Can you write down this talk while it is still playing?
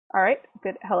All right,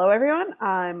 good. Hello, everyone.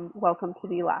 Welcome to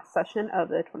the last session of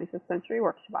the 25th Century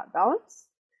Work Shabbat Balance.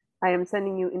 I am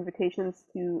sending you invitations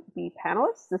to the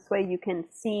panelists. This way you can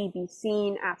see, be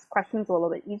seen, ask questions a little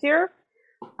bit easier.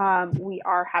 We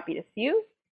are happy to see you.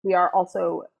 We are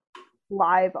also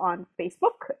live on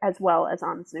Facebook as well as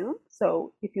on Zoom.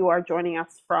 So if you are joining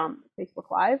us from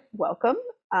Facebook Live, welcome.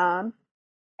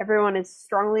 Everyone is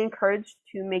strongly encouraged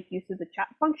to make use of the chat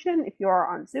function if you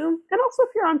are on Zoom, and also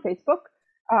if you're on Facebook.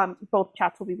 Both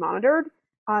chats will be monitored.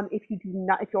 If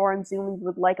you're on Zoom and you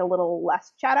would like a little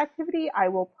less chat activity, I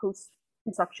will post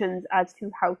instructions as to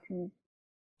how to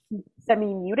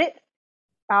semi-mute it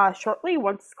shortly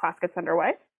once class gets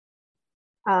underway.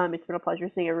 It's been a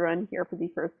pleasure seeing everyone here for the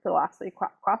first to last three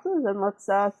classes, and let's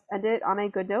end it on a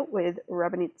good note with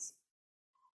Rabbanit's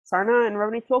Sarna and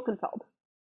Rabbanit's Wolkenfeld.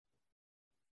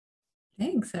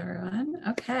 Thanks, everyone.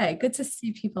 Okay, good to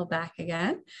see people back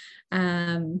again.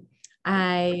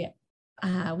 I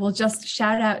will just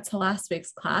shout out to last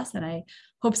week's class, and I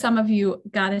hope some of you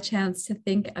got a chance to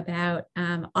think about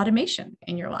automation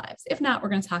in your lives. If not, we're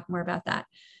going to talk more about that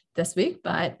this week,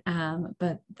 but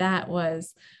that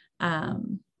was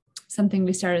something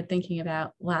we started thinking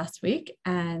about last week,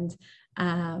 and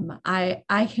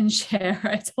I can share.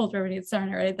 I told Rabbanit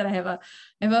Sarna, right, that I have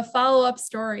a follow-up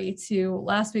story to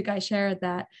last week. I shared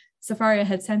that Safari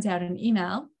had sent out an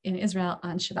email in Israel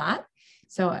on Shabbat.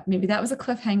 So maybe that was a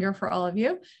cliffhanger for all of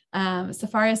you.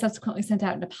 Safari subsequently sent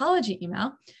out an apology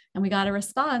email, and we got a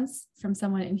response from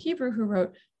someone in Hebrew who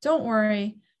wrote, "Don't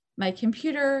worry, my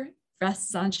computer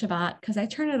rests on Shabbat because I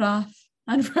turn it off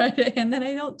on Friday and then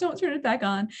I don't turn it back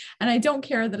on. And I don't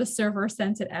care that a server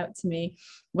sent it out to me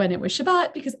when it was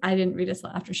Shabbat because I didn't read it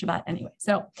till after Shabbat anyway."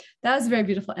 So that was a very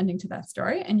beautiful ending to that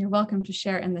story. And you're welcome to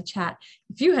share in the chat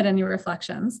if you had any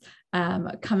reflections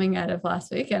coming out of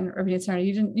last week. And Rabbanit Sarna,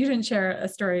 you didn't share a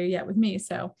story yet with me.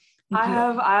 So I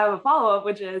have a follow-up,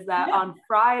 which is that on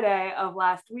Friday of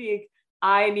last week,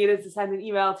 I needed to send an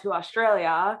email to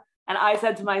Australia. And I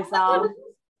said to myself,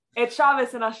 it's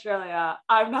Shabbos in Australia.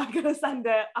 I'm not going to send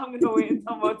it. I'm going to wait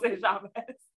until Motzei Shabbos.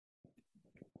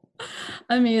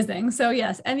 Amazing. So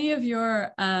yes, any of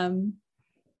your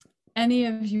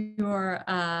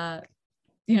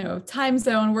time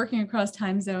zone, working across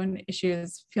time zone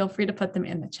issues, feel free to put them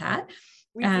in the chat.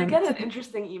 We did get an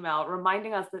interesting email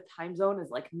reminding us that time zone is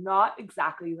like not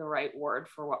exactly the right word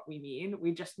for what we mean.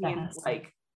 We just mean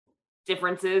like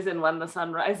differences in when the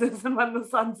sun rises and when the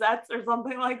sun sets or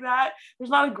something like that.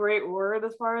 There's not a great word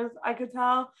as far as I could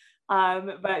tell.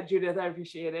 But Judith, I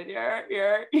appreciated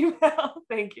your email.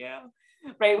 Thank you.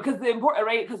 Right, because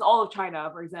because all of China,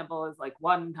 for example, is like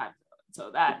one time zone.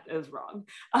 So that is wrong.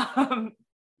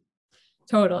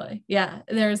 Totally. Yeah,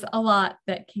 there's a lot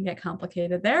that can get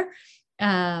complicated there,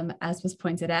 as was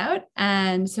pointed out.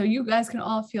 And so you guys can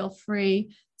all feel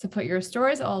free to put your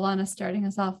stories. Alana's starting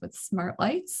us off with smart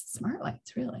lights,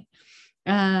 really.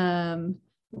 And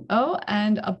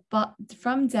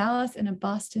from Dallas in a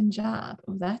Boston job.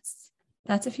 Oh, that's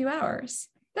a few hours.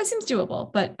 That seems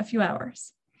doable, but a few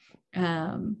hours.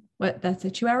 That's a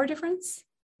 2-hour difference?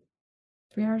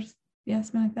 3 hours? Yeah,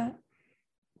 something like that.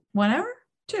 1 hour?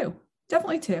 2,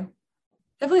 definitely 2.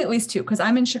 Definitely at least 2, because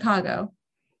I'm in Chicago,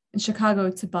 and Chicago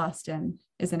to Boston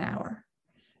is an hour.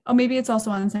 Oh, maybe it's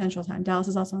also on Central Time. Dallas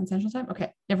is also on Central Time.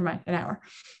 Okay, never mind, an hour.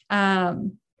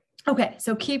 Okay,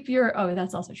 so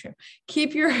that's also true.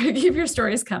 Keep your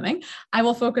stories coming. I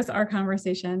will focus our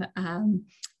conversation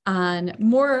on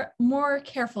more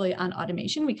carefully on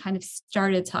automation. We kind of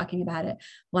started talking about it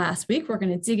last week. We're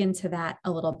going to dig into that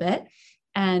a little bit.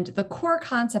 And the core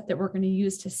concept that we're going to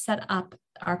use to set up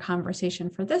our conversation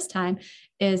for this time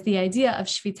is the idea of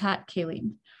Shvitat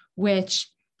Kelim, which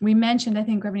we mentioned, I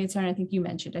think, Rabbanit Sarna, I think you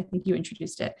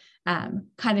introduced it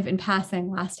kind of in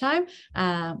passing last time.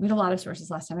 We had a lot of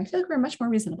sources last time. I feel like we're much more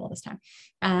reasonable this time,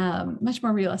 much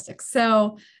more realistic.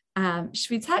 So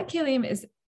Shvitat Kelim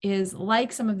is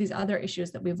like some of these other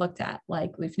issues that we've looked at,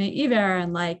 like Lifnei Iver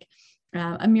and like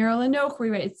Amir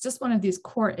Lenochri, right? It's just one of these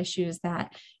core issues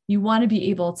that you want to be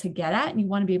able to get at and you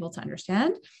want to be able to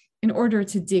understand in order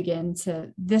to dig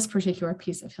into this particular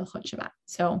piece of Hilchot Shabbat.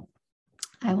 So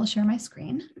I will share my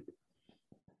screen.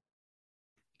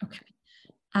 Okay.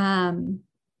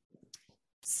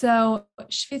 So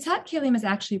Shvitat Kelim is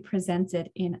actually presented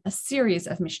in a series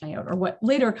of Mishnayot, or what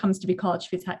later comes to be called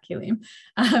Shvitat Kelim,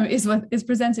 is what is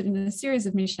presented in a series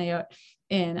of Mishnayot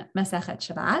in Masechet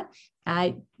Shabbat.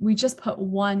 We just put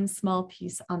one small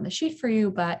piece on the sheet for you,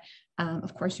 but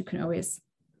of course you can always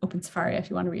open Safari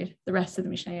if you want to read the rest of the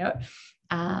Mishnayot.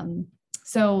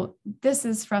 So this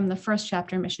is from the first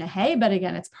chapter, Mishnah Hey, but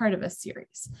again, it's part of a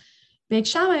series. Beit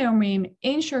Shammai omrim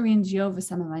ein shorin dio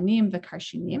v'samamanim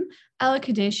v'karshinim ela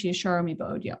kadesh yisharu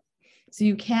miba'od yom. So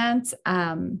you can't.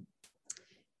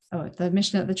 The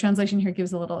Mishnah, the translation here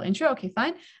gives a little intro. Okay,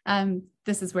 fine.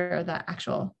 This is where the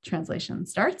actual translation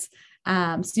starts.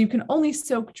 So you can only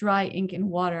soak dry ink in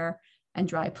water and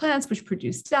dry plants, which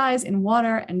produce dyes, in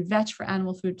water, and vetch for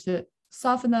animal food to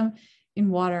soften them in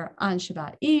water on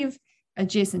Shabbat Eve,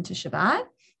 adjacent to Shabbat.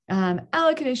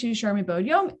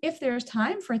 If there's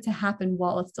time for it to happen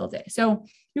while it's still day. So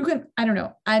you can, I don't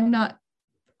know, I'm not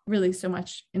really so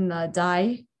much in the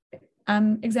dye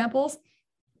examples.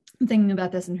 I'm thinking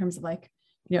about this in terms of like,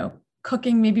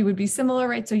 cooking maybe would be similar,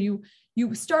 right? So you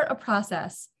start a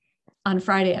process on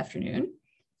Friday afternoon.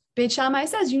 Beit Shammai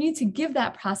says you need to give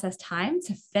that process time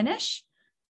to finish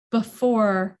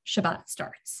before Shabbat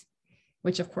starts,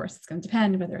 which of course is going to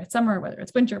depend whether it's summer, whether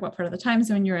it's winter, what part of the time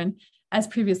zone you're in, as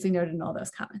previously noted in all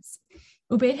those comments.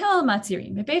 Ubeit Hillel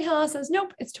matzirin. But Beit Hillel says,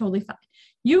 nope, it's totally fine.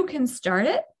 You can start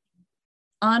it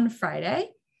on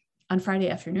Friday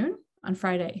afternoon, on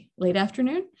Friday late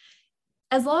afternoon,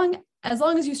 as long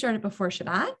as you start it before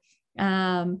Shabbat.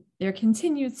 Their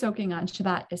continued soaking on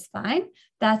Shabbat is fine.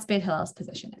 That's Beit Hillel's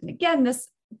position. And again, this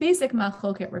basic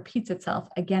machloket repeats itself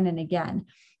again and again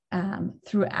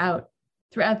throughout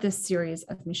this series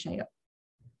of Mishnayot.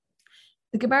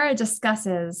 The Gemara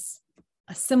discusses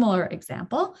a similar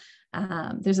example.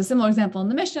 There's a similar example in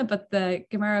the Mishnah, but the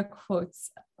Gemara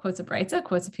quotes a Breitza,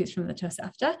 quotes a piece from the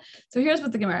Tosafta. So here's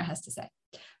what the Gemara has to say.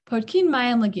 Podkin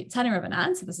mayim lagina, Tani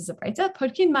Rabbanan, so this is a Breitza.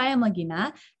 Podkin mayim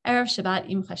lagina, erev Shabbat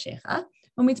im chashecha,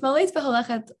 umitmalet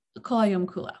v'holechet kol hayom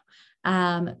kulo.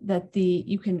 That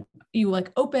you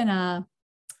open a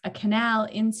canal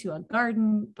into a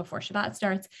garden before Shabbat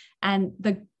starts, and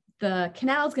the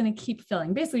canal is going to keep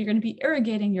filling. Basically, you're going to be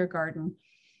irrigating your garden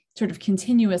sort of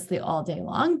continuously all day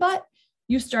long, but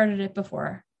you started it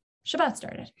before Shabbat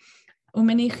started.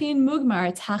 Umenichin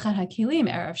mugmar tachat hakilim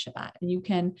erev Shabbat, and you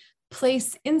can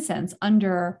place incense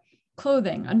under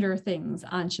clothing, under things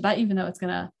on Shabbat, even though it's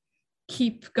going to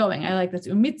keep going. I like this.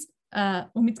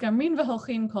 Umitzgamrin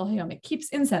v'holchin kol hayom. It keeps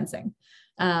incensing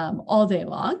all day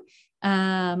long.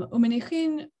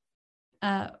 Umenichin.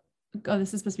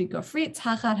 This is supposed to be gofrit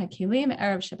tachat hakilim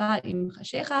erev Shabbat im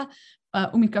chashecha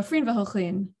umitgafrin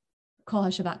v'holchin kol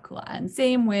haShabbat kula. And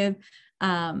same with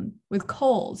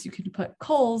coals. You can put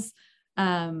coals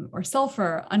or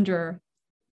sulfur under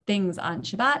things on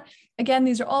Shabbat. Again,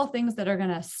 these are all things that are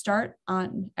going to start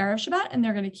on Erev Shabbat, and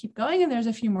they're going to keep going. And there's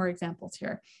a few more examples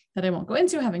here that I won't go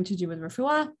into, having to do with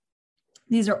refuah.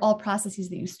 These are all processes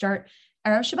that you start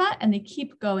Erev Shabbat, and they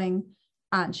keep going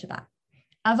on Shabbat.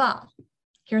 Aval,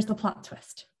 here's the plot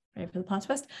twist. Ready for the plot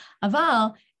twist?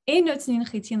 Aval, but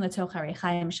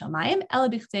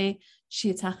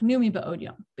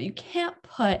you can't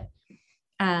put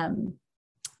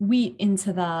wheat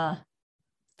into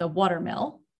the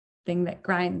watermill thing that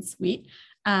grinds wheat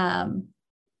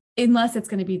unless it's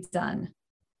going to be done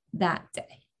that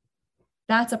day.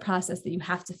 That's a process that you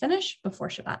have to finish before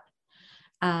Shabbat.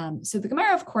 So the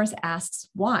Gemara, of course, asks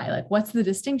why. Like, what's the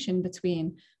distinction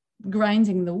between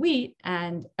grinding the wheat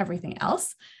and everything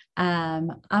else?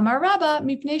 Amar Rabba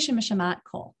mipnei shemishamat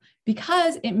kol,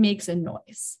 because it makes a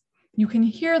noise. You can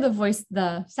hear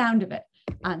the sound of it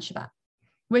on Shabbat,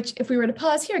 which, if we were to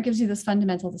pause here, gives you this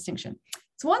fundamental distinction.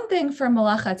 It's one thing for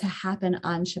malacha to happen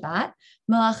on Shabbat,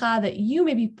 malacha that you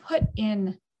maybe put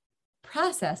in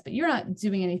process, but you're not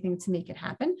doing anything to make it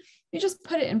happen. You just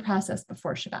put it in process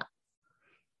before Shabbat.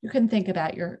 You can think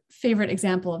about your favorite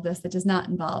example of this that does not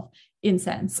involve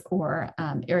incense or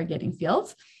irrigating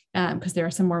fields, because there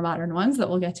are some more modern ones that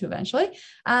we'll get to eventually.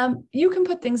 You can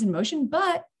put things in motion,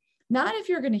 but not if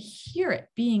you're going to hear it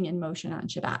being in motion on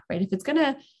Shabbat, right? If it's going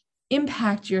to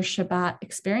impact your Shabbat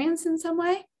experience in some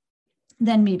way,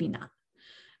 then maybe not.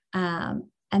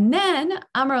 And then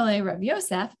Amar le Rav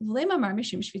Yosef, v'leimamar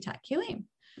mishum shvitat kelim.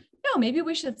 No, maybe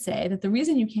we should say that the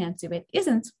reason you can't do it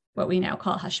isn't what we now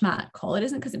call hashmat kol. It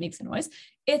isn't because it makes a noise.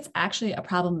 It's actually a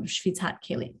problem of shvitat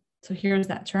kelim. So here's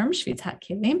that term, shvitat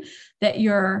kelim, that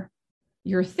your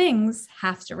things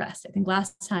have to rest. I think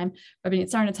last time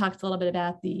Rabbanit Sarna talked a little bit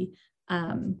about the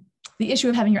issue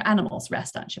of having your animals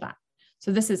rest on Shabbat.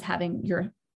 So this is having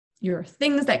your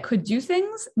things that could do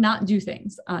things, not do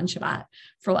things on Shabbat,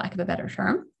 for lack of a better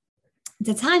term.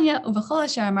 Titania uv'chol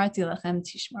asher amarti lechem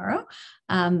tishmaru.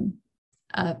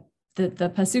 The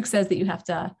pasuk says that you have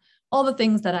to, all the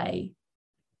things that I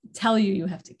tell you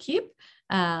have to keep.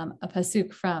 A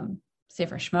pasuk from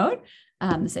Sefer Shemot.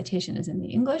 The citation is in the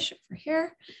English over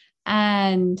here,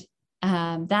 and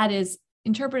that is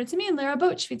interpreted to mean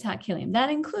lerabot shvitat kelim.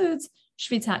 That includes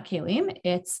shvitat kelim.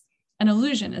 It's an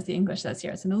allusion, as the English says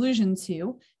here. It's an allusion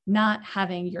to not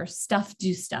having your stuff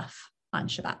do stuff on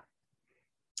Shabbat.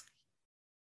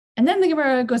 And then the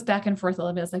Gemara goes back and forth a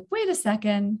little bit. It's like, wait a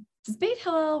second, does Beit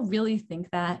Hillel really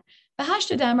think that? But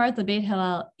like,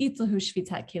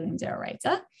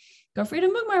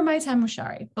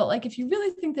 if you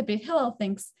really think that Beit Hillel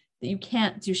thinks that you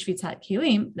can't do Shvitat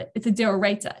Kelim, that it's a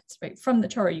deoraita, it's right from the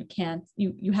Torah,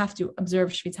 you have to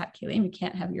observe Shvitat Kelim, you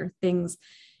can't have your things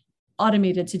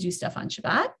automated to do stuff on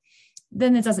Shabbat,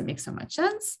 then it doesn't make so much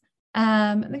sense.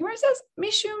 And the Gemara says,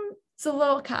 Mishum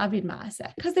Zelo Ka'avid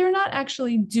Ma'aseh, because they're not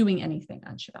actually doing anything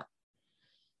on Shabbat.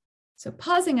 So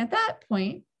pausing at that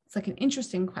point, it's like an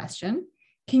interesting question.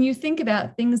 Can you think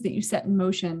about things that you set in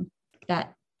motion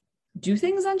that do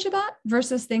things on Shabbat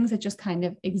versus things that just kind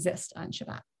of exist on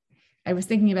Shabbat? I was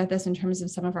thinking about this in terms of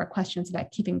some of our questions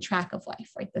about keeping track of life,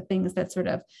 right? The things that sort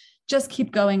of just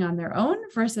keep going on their own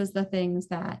versus the things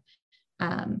that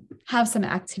have some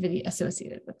activity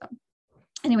associated with them.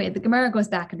 Anyway, the Gemara goes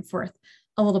back and forth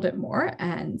a little bit more,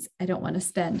 and I don't want to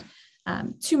spend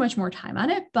too much more time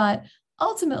on it, but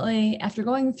ultimately, after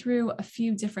going through a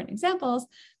few different examples,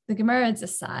 the Gemara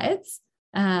decides,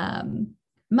 Man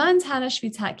tana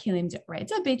shvitat kelim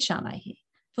deoraita beit shammai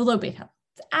v'lo beit Hillel.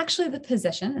 It's actually the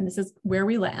position, and this is where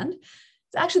we land,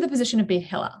 it's actually the position of Beit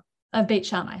Hillel, of Beit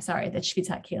Shammai, that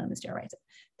shvitat kelim is deoraita.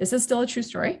 This is still a true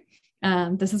story.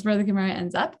 This is where the Gemara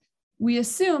ends up. We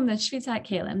assume that shvitat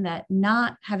kelim, that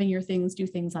not having your things do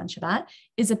things on Shabbat,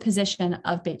 is a position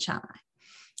of Beit Shammai.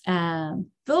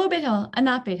 V'lo beit Hillel, and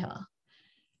not Beit Hillel.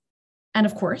 And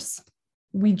of course,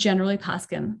 we generally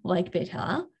paskin like Beit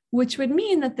Hillel, which would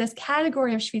mean that this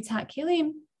category of shvitat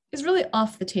kelim is really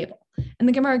off the table. And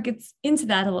the Gemara gets into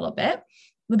that a little bit.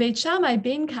 L'Beit Shammai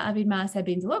bein ka'avid ma'aseh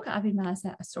bein d'lo ka'avid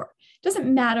ma'aseh asur. It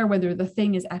doesn't matter whether the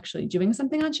thing is actually doing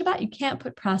something on Shabbat. You can't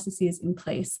put processes in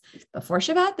place before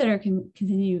Shabbat that are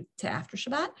continue to after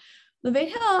Shabbat. L'Beit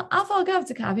Hillel afal gav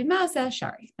to ka'avid ma'aseh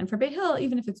shari. And for Beit Hillel,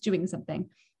 even if it's doing something,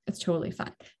 it's totally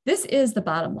fine. This is the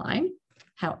bottom line.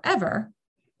 However,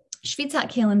 shvitat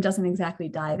kelim doesn't exactly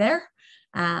die there.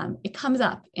 It comes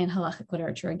up in halachic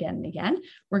literature again and again.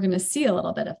 We're going to see a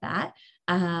little bit of that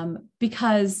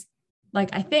because,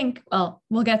 I think,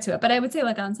 we'll get to it, but I would say,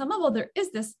 on some level, there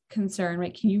is this concern,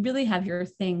 right? Can you really have your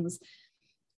things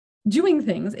doing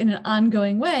things in an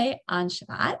ongoing way on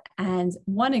Shabbat? And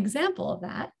one example of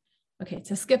that, okay,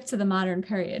 to skip to the modern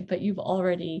period, but you've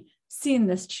already seen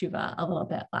this tshuva a little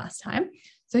bit last time.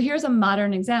 So here's a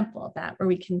modern example of that, where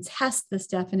we can test this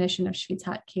definition of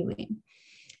shvitat kelim.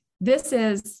 This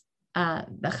is the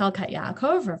Chelkat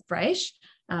Yaakov of Breish,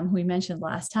 who we mentioned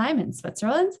last time in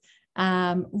Switzerland,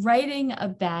 writing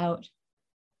about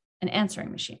an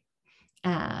answering machine.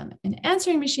 An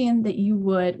answering machine that you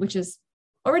would, which is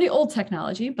already old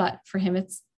technology, but for him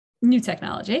it's new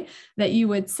technology, that you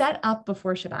would set up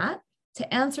before Shabbat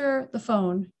to answer the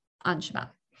phone on Shabbat.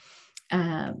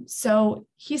 So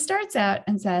he starts out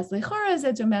and says, who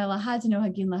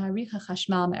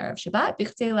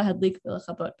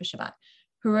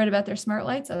wrote about their smart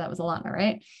lights? Oh, that was a llama,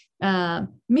 right?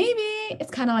 Maybe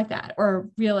it's kind of like that, or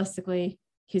realistically,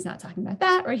 he's not talking about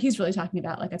that, or he's really talking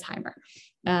about like a timer,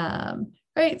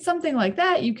 right? Something like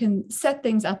that. You can set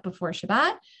things up before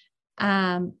Shabbat.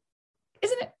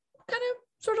 Isn't it kind of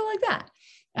sort of like that?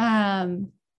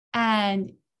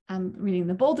 And I'm reading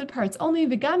the bolded parts only.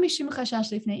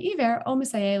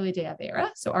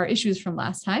 So our issues from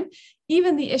last time,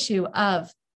 even the issue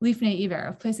of lifnei iver,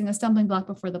 of placing a stumbling block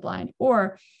before the blind,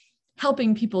 or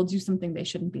helping people do something they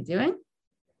shouldn't be doing.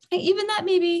 And even that,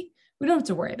 maybe we don't have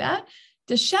to worry about.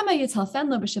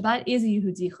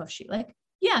 Like,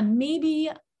 yeah, maybe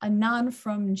a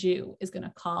non-from Jew is going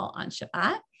to call on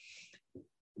Shabbat.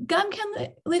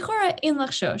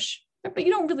 But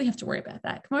you don't really have to worry about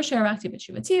that.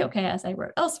 Okay, as I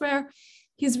wrote elsewhere,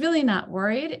 he's really not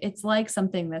worried. It's like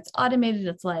something that's automated.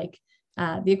 It's like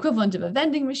the equivalent of a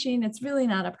vending machine. It's really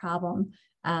not a problem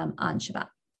on Shabbat.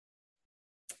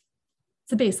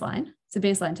 It's a baseline. It's a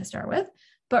baseline to start with.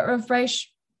 But Rav Breish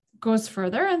goes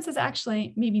further and says,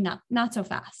 actually, maybe not so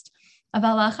fast. If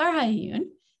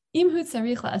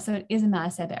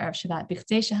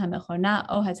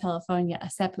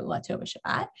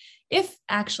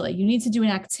actually you need to do an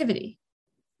activity,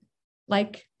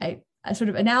 like a sort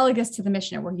of analogous to the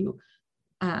Mishnah, where you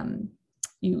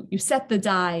set the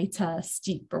dye to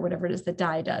steep, or whatever it is the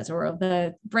dye does, or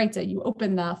the breita, you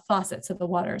open the faucet so the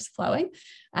water is flowing.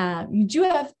 You do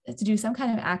have to do some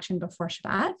kind of action before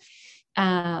Shabbat.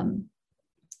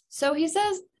 So he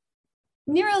says,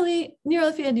 I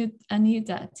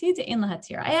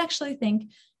actually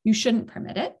think you shouldn't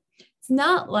permit it. It's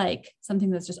not like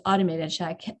something that's just automated. It's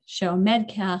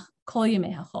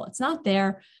not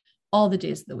there all the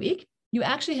days of the week. You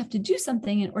actually have to do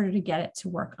something in order to get it to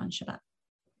work on Shabbat.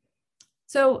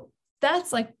 So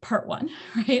that's like part one,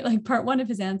 right? Like part one of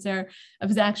his answer, of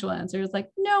his actual answer is like,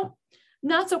 no,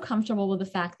 not so comfortable with the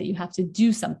fact that you have to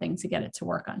do something to get it to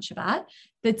work on Shabbat.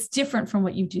 That's different from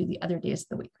what you do the other days of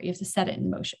the week, right? You have to set it in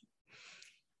motion.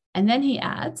 And then he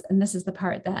adds, and this is the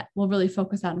part that we'll really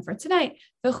focus on for tonight,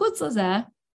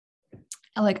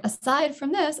 like aside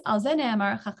from this,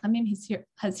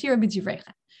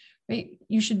 right?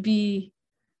 You should be,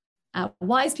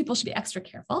 wise people should be extra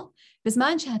careful. At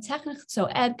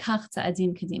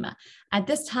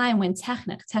this time when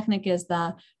technik is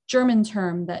the German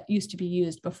term that used to be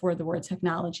used before the word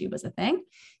technology was a thing.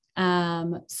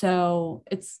 So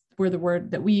it's where the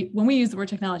word that when we use the word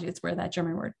technology, it's where that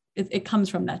German word, it comes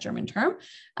from that German term.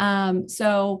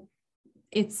 So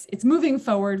it's moving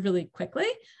forward really quickly.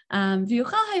 Right?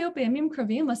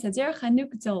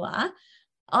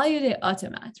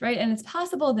 And it's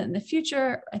possible that in the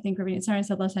future, I think Rabbanit Sarna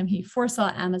said last time he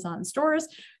foresaw Amazon stores,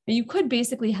 but you could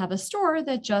basically have a store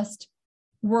that just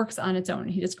works on its own.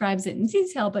 He describes it in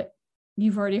detail, but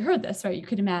you've already heard this, right? You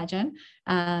could imagine,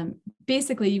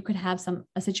 basically you could have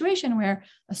a situation where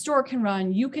a store can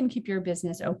run, you can keep your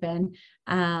business open,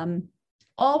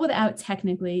 all without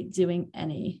technically doing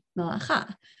any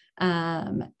malacha.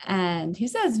 And he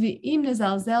says, if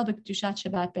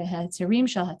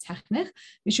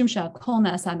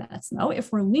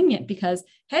we're lenient because,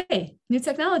 hey, new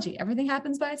technology, everything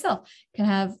happens by itself, can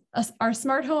have our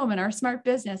smart home and our smart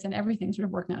business and everything sort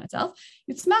of working on itself,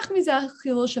 you're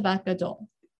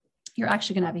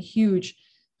actually going to have a huge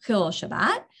chilul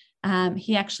Shabbat.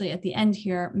 He actually at the end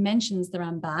here mentions the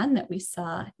Ramban that we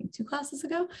saw, I think 2 classes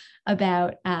ago,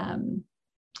 about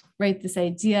right, this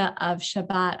idea of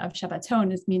Shabbat, of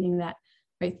Shabbaton is meaning that,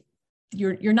 right,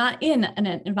 you're not in an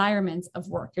environment of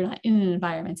work, you're not in an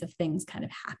environment of things kind of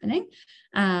happening.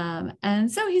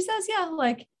 And so he says, yeah,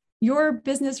 like your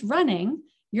business running,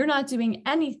 you're not doing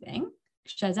anything.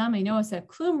 Everything's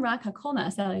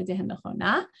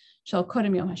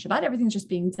just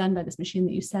being done by this machine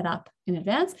that you set up in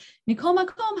advance.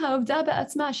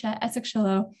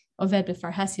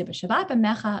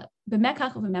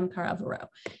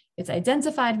 It's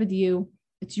identified with you.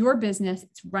 It's your business.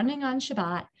 It's running on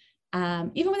Shabbat.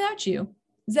 Even without you,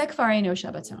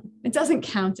 it doesn't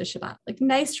count as Shabbat. Like,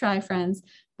 nice try, friends,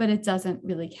 but it doesn't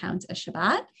really count as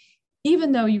Shabbat,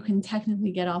 even though you can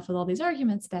technically get off with all these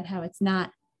arguments about how it's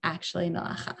not actually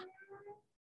melacha.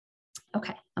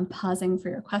 Okay, I'm pausing for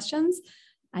your questions.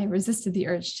 I resisted the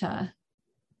urge to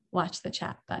watch the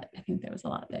chat, but I think there was a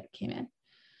lot that came in.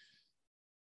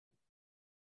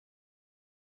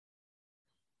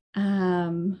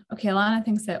 Okay, Alana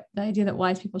thinks that the idea that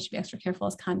wise people should be extra careful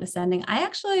is condescending.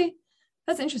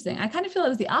 That's interesting. I kind of feel it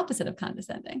was the opposite of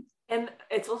condescending. And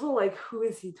it's also like, who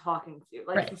is he talking to?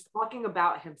 Like, right. He's talking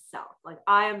about himself. Like,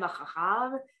 I am the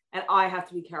chacham, and I have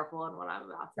to be careful in what I'm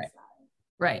about to say.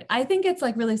 Right. I think it's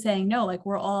like really saying, no, like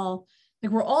we're all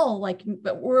like,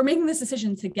 but we're making this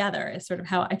decision together is sort of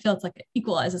how I feel. It's like it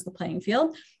equalizes the playing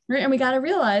field. Right. And we got to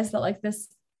realize that like this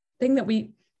thing that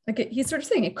he's sort of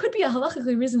saying it could be a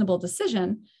halachically reasonable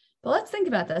decision, but let's think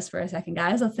about this for a second,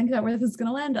 guys. Let's think about where this is going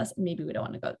to land us. Maybe we don't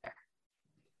want to go there.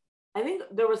 I think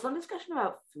there was some discussion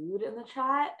about food in the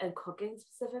chat and cooking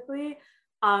specifically.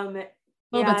 A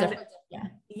little bit different.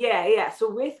 Yeah. So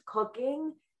with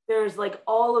cooking, there's like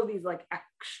all of these like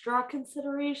extra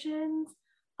considerations.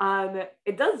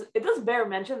 It does bear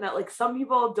mention that like some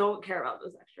people don't care about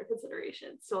those extra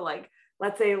considerations. So like,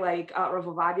 let's say like Rav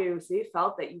Ovadia Yossi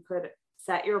felt that you could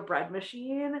set your bread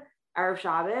machine Erev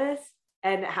Shabbos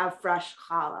and have fresh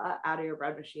challah out of your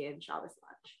bread machine Shabbos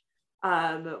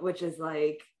lunch, which is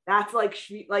like, that's like,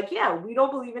 yeah, we don't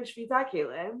believe in Shvita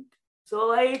Kelim. So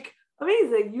like,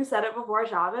 amazing. You said it before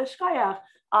Shabbos, Shkayach.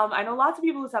 I know lots of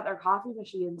people who set their coffee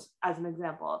machines as an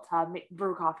example to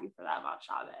brew coffee for them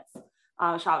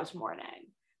on Shabbos morning.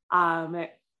 And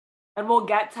we'll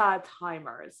get to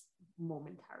timers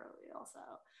momentarily also.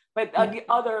 But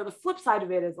the flip side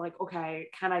of it is like, okay,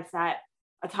 can I set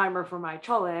a timer for my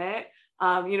cholet?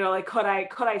 Like could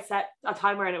I set a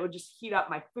timer and it would just heat up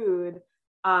my food?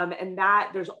 And that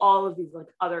there's all of these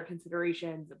like other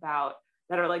considerations about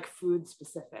that are like food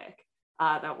specific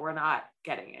that we're not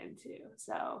getting into.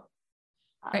 So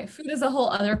right, food is a whole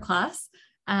other class.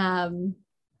 But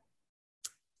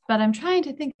I'm trying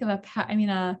to think of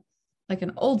like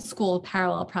an old school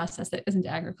parallel process that isn't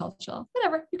agricultural.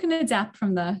 Whatever, you can adapt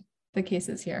from the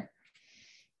cases here.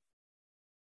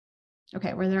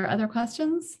 Okay, were there other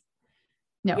questions?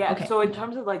 No. Yeah. Okay. So in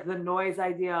terms of like the noise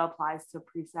idea applies to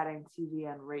presetting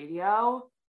TV and radio.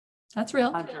 That's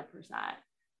real. 100%.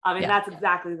 And that's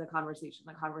exactly the conversation.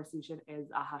 The conversation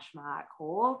is a hashmat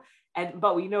kol,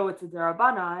 but we know it's a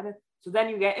derabanan. So then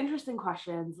you get interesting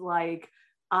questions like,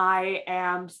 I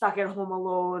am stuck at home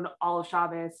alone all of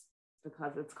Shabbos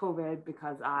because it's COVID,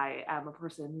 because I am a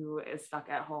person who is stuck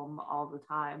at home all the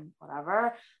time,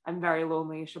 whatever. I'm very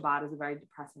lonely. Shabbat is a very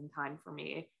depressing time for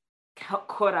me.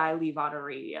 Could I leave on a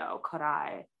radio? Could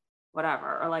I,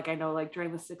 whatever? Or like, I know like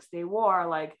during the 6-Day War,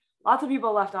 like lots of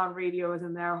people left on radios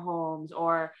in their homes,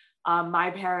 or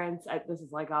my parents, this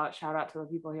is like a shout out to the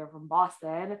people here from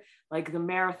Boston, like the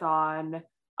marathon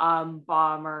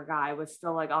bomber guy was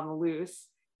still like on the loose,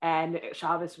 and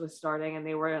Shabbos was starting and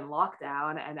they were in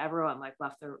lockdown, and everyone like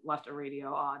left a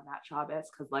radio on that Shabbos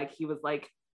because like he was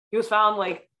found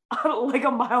like like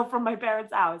a mile from my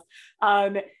parents' house.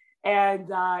 So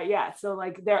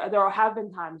like there have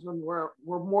been times when we're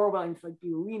more willing to like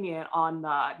be lenient on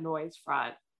the noise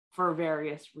front for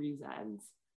various reasons.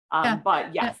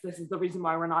 But yes, this is the reason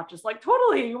why we're not just like,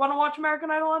 totally, you want to watch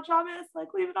American Idol on Shabbos,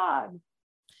 like leave it on.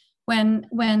 When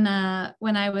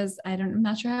I was, I'm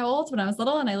not sure how old, when I was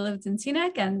little and I lived in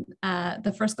Teaneck, and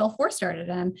the first Gulf War started,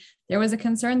 and there was a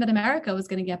concern that America was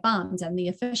going to get bombed, and the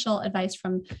official advice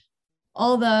from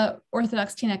all the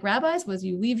Orthodox Teaneck rabbis was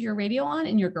you leave your radio on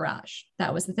in your garage.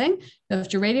 That was the thing. You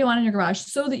left your radio on in your garage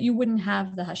so that you wouldn't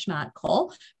have the hashmat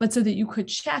kol, but so that you could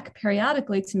check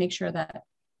periodically to make sure that,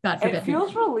 God forbid. It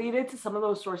feels related to some of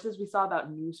those sources we saw about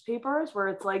newspapers, where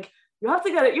it's like, you have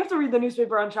to read the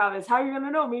newspaper on Shabbos. How are you going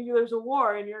to know? Maybe there's a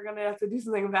war and you're going to have to do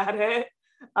something about it.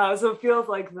 So it feels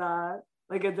like a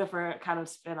different kind of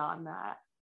spin on that.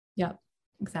 Yep,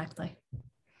 exactly.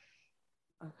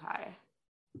 Okay.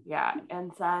 Yeah,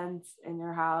 incense in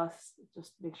your house.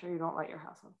 Just make sure you don't light your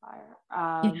house on fire.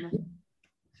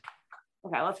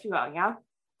 Okay, let's keep going. Yeah,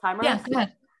 timer. Yeah, go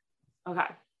ahead. Okay.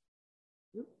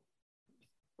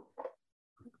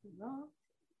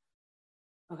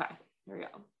 Okay, here we go.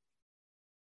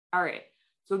 All right.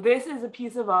 So this is a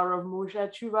piece of Rav Moshe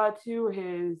Tshuva to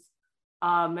his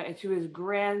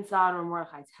grandson, Rav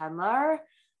Mordechai Tendler,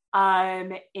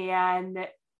 and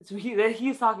so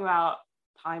he's talking about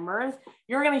timers.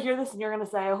 You're going to hear this and you're going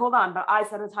to say, hold on, but I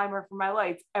set a timer for my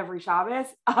lights every Shabbos.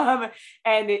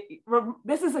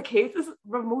 This is a case,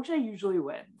 Rav Moshe usually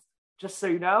wins. Just so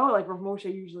you know, like Rav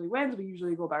Moshe usually wins. We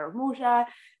usually go by Rav Moshe.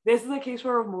 This is a case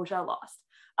where Rav Moshe lost.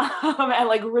 And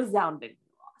like resoundingly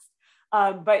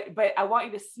lost. But I want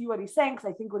you to see what he's saying, because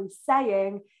I think what he's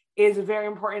saying is very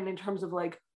important in terms of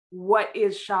like, what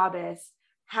is Shabbos?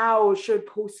 How should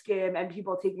poskim and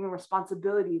people taking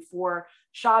responsibility for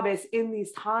Shabbos in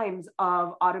these times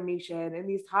of automation, in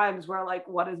these times where like,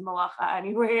 what is malacha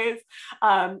anyways?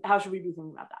 How should we be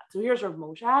thinking about that? So here's Rav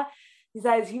Moshe. He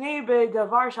says, "Hinei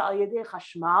b'davar she'al yedei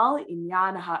chashmal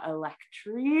inyan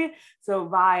ha'electri." So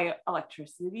by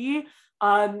electricity,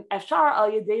 efshar al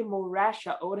yedei moreh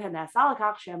she'od hanesa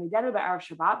l'kach she'amidenu be'erev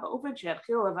Shabbat ba'ofen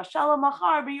she'yatchil levashel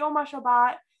machar b'yom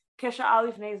ha'Shabbat.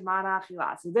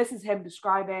 So this is him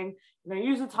describing, you're going to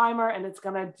use a timer and it's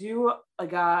going to do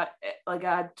like a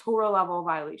Torah level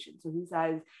violation. So he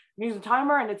says, use a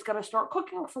timer and it's going to start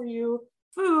cooking for you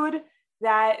food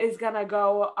that is going to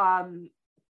go,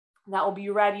 that will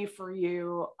be ready for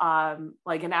you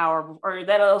like an hour, or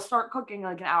that it'll start cooking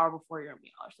like an hour before your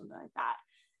meal or something like that.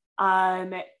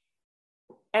 And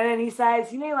then he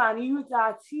says,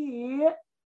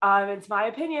 it's my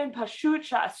opinion, pashut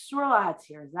sha'asur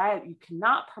lahatir, that you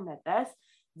cannot permit this.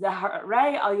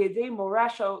 Zaharei al yedei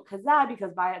moresho kazah,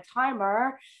 because by a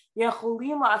timer,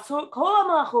 yechulim la'asot kol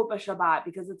ha'malachot b'Shabbat,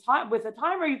 because with a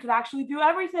timer you could actually do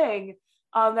everything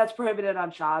that's prohibited on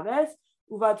Shabbos.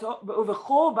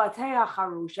 Uvechol batei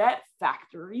hacharushet,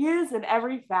 factories, in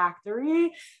every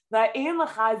factory, that ein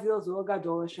lecha zilzul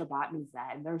gadol Shabbat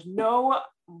mizeh, and there's no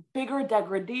bigger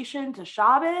degradation to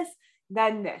Shabbos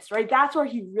than this, right? That's where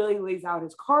he really lays out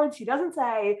his cards. He doesn't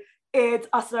say it's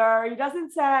usher. He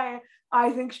doesn't say,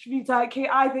 I think Shvita,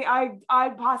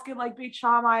 I posket like Beit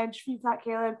Shammai and Shvita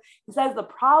Kalim. He says the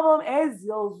problem is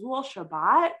Zilzul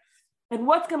Shabbat, and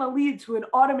what's going to lead to an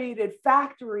automated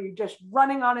factory just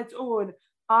running on its own.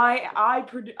 I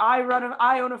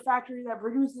own a factory that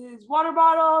produces water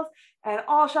bottles, and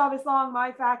all Shabbos long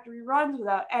my factory runs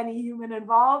without any human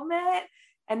involvement.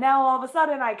 And now all of a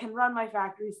sudden I can run my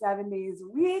factory 7 days a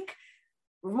week.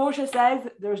 Rav Moshe says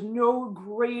there's no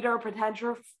greater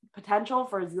potential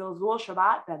for Zilzul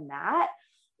Shabbat than that.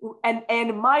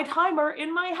 And my timer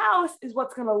in my house is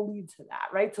what's going to lead to that,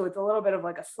 right? So it's a little bit of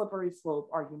like a slippery slope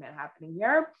argument happening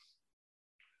here.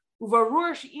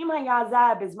 Uvarur she'im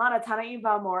hayazeh bizman hatanaim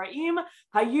v'amoraim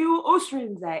hayu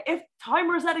osrin zeh. If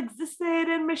timers had existed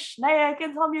in Mishnaic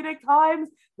and Talmudic times,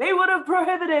 they would have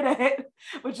prohibited it,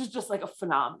 which is just like a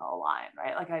phenomenal line,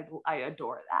 right? Like I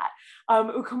adore that.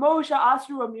 Ukamosha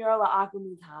asru amir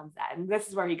la'akum tamzeh. And this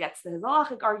is where he gets to his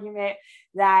halachic argument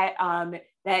that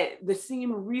that the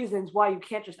same reasons why you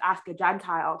can't just ask a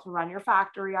Gentile to run your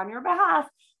factory on your behalf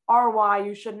are why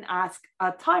you shouldn't ask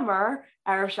a timer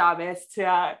Erev Shabbos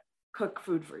to cook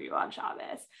food for you on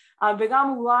Shabbos. And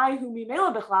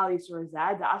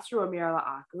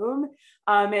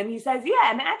he says,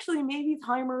 yeah, and actually maybe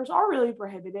timers are really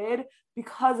prohibited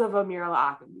because of Amir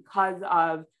La'akum, because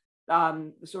of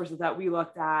the sources that we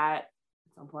looked at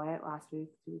some point last week,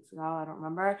 2 weeks ago, I don't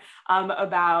remember,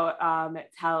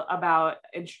 about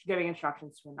giving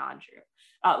instructions to a non-Jew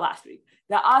last week.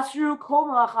 The Asru Kol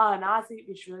Malacha Hanasi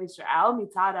B'Shvil Yisrael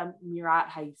Mitzad Mirat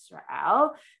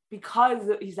HaYisrael, because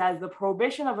he says the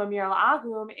prohibition of Amir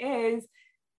La'akum is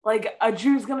like a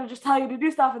Jew's going to just tell you to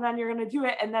do stuff and then you're going to do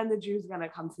it, and then the Jew's going to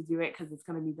come to do it because it's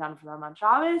going to be done for them on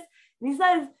Shabbos. And he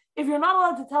says, if you're not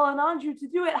allowed to tell a non-Jew to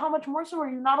do it, how much more so are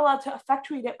you not allowed to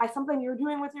effectuate it by something you're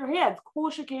doing with your hands?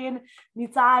 Kol shekain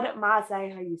mitzad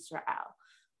ma'aseh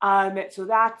ha'Yisrael. So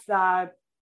that's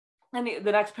and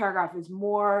the next paragraph is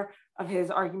more of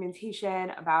his argumentation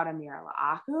about Amir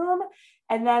La'akum.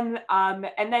 And then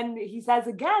he says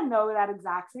again, though, that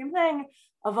exact same thing.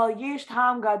 Aval yesh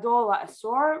tam gadol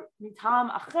la'asor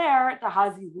mitam acher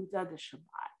tahaziluta de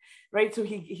Shabbat. Right, so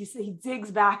he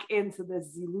digs back into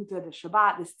this ziluta de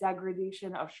Shabbat, this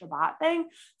degradation of Shabbat thing.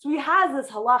 So he has this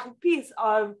halachic piece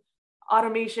of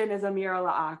automation as Amir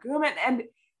La'akum, and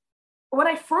when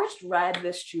I first read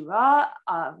this tshuva,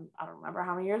 I don't remember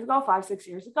how many years ago, 5-6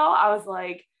 years ago, I was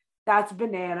like, that's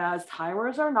bananas.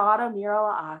 Timers are not Amir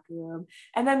La'akum.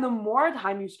 And then the more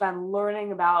time you spend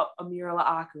learning about Amir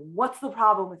La'akum, what's the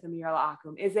problem with Amir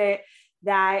La'akum? Is it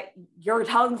that you're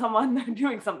telling someone they're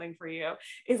doing something for you?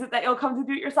 Is it that you'll come to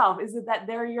do it yourself? Is it that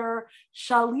they're your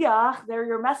shaliach, they're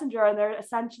your messenger, and they're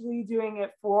essentially doing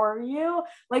it for you?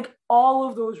 Like, all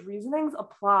of those reasonings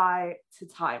apply to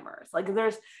timers. Like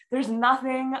there's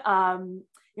nothing,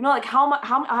 like how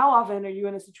often are you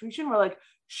in a situation where like,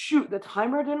 shoot, the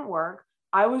timer didn't work.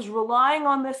 I was relying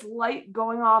on this light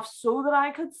going off so that I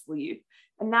could sleep.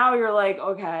 And now you're like,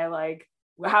 okay, like,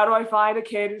 how do I find a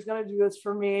kid who's going to do this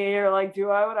for me? Or like, do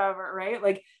I, whatever, right?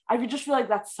 Like, I just feel like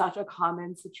that's such a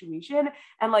common situation.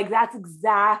 And like, that's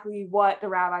exactly what the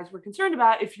rabbis were concerned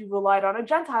about if you relied on a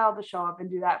Gentile to show up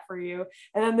and do that for you.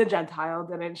 And then the Gentile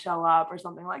didn't show up or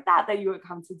something like that, that you would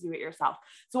come to do it yourself.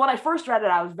 So when I first read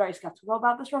it, I was very skeptical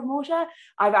about this Rav Moshe.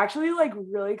 I've actually like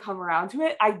really come around to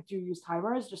it. I do use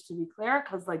timers, just to be clear,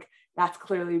 because like that's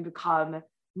clearly become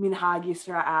Minhag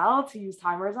Yisrael to use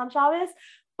timers on Shabbos.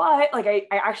 But like, I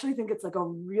actually think it's like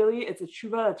it's a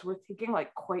tshuva that's worth taking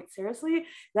like quite seriously,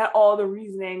 that all the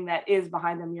reasoning that is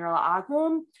behind the Amir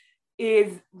La'akum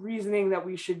is reasoning that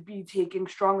we should be taking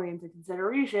strongly into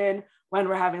consideration when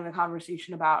we're having the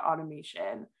conversation about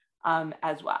automation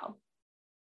as well.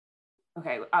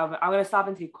 Okay, I'm going to stop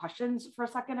and take questions for a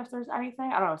second if there's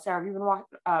anything. I don't know, Sarah, have you been watching,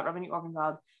 Rabbanit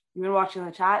Wolkenfeld, you've been watching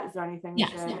the chat? Is there anything we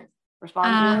should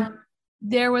respond to?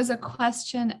 There was a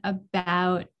question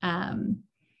about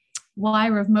why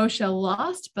Rav Moshe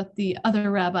lost, but the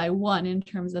other rabbi won in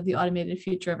terms of the automated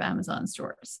future of Amazon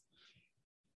stores.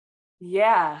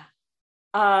 Yeah,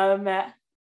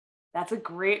 that's a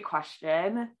great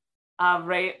question,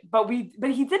 right? But he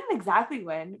didn't exactly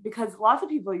win because lots of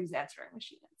people use answering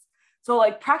machines. So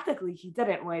like practically he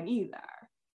didn't win either.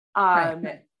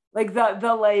 Right. Like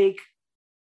the like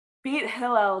Beit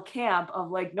Hillel camp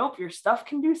of like, nope, your stuff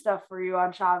can do stuff for you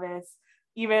on Shabbos,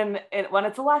 even when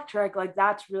it's electric. Like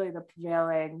that's really the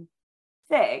prevailing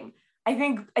thing. I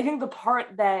think the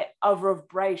part that of Rav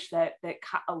Breish that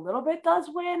a little bit does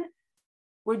win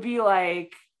would be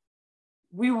like,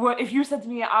 if you said to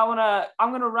me, I'm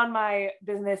gonna run my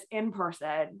business in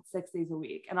person 6 days a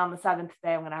week, and on the 7th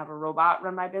day I'm gonna have a robot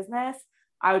run my business,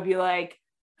 I would be like,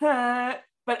 huh.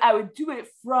 But I would do it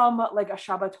from like a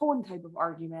Shabbaton type of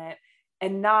argument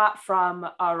and not from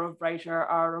a Rav Breish or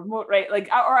a remote, right? Like,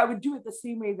 or I would do it the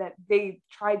same way that they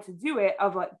tried to do it,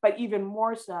 but even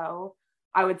more so,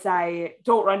 I would say,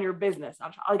 don't run your business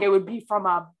on Shabbos. Like, it would be from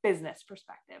a business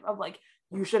perspective of like,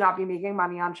 you should not be making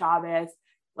money on Shabbos.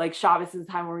 Like, Shabbos is a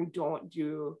time where we don't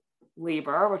do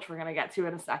labor, which we're going to get to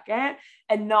in a second,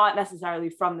 and not necessarily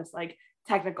from this like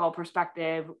technical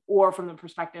perspective or from the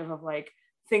perspective of like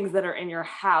things that are in your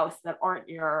house that aren't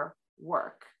your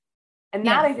work. And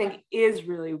that I think is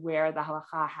really where the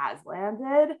halakha has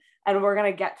landed. And we're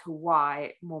going to get to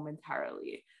why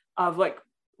momentarily, of like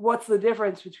what's the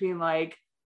difference between like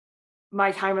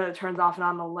my timer that turns off and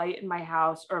on the light in my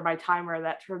house, or my timer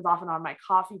that turns off and on my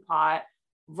coffee pot,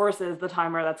 versus the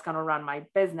timer that's going to run my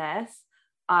business.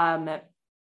 And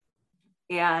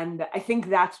I think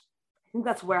that's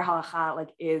where halakha like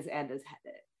is and is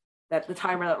headed. That the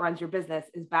timer that runs your business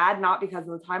is bad, not because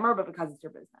of the timer, but because it's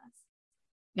your business.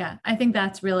 Yeah, I think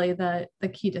that's really the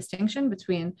key distinction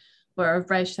between what Rav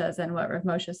Reish says and what Rav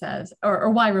Moshe says, or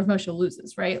why Rav Moshe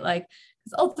loses, right? Like,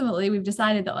 because ultimately we've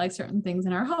decided that like certain things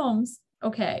in our homes,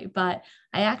 okay, but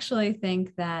I actually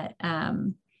think that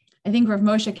I think Rav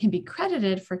Moshe can be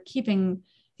credited for keeping,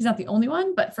 he's not the only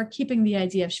one, but for keeping the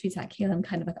idea of Shvitat Kalim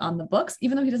kind of like on the books,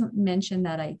 even though he doesn't mention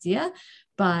that idea.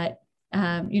 But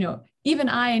even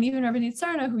I and even Rabbanit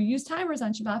Sarna, who use timers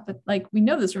on Shabbat, but like we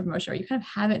know this Rav Moshe, or you kind of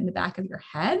have it in the back of your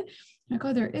head. Like,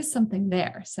 oh, there is something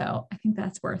there. So I think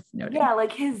that's worth noting. Yeah,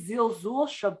 like his Zilzul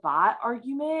Shabbat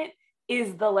argument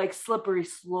is the like slippery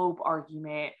slope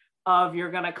argument of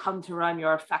you're going to come to run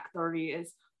your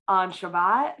factories on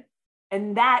Shabbat.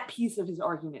 And that piece of his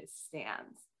argument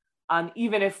stands.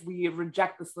 Even if we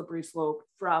reject the slippery slope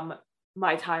from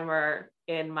my timer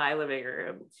in my living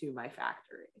room to my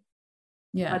factory.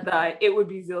 Yeah. But it would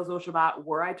be Zilzul Shabbat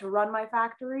were I to run my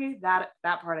factory. That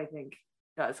part I think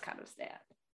does kind of stand.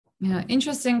 Yeah,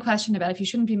 interesting question about if you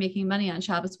shouldn't be making money on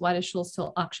Shabbos, why does shul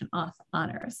still auction off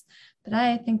honors? But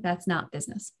I think that's not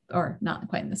business, or not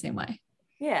quite in the same way.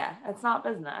 Yeah, it's not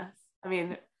business. I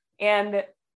mean, and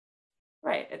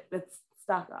right, it's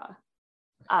staka.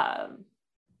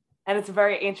 And it's a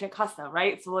very ancient custom,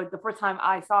 right? So like the first time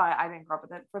I saw it, I didn't grow up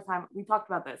with it. First time we talked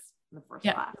about this in the first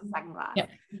class, second class,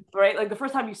 right? Like the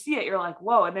first time you see it, you're like,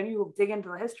 whoa. And then you dig into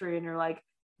the history and you're like,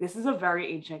 this is a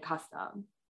very ancient custom.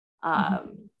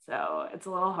 So it's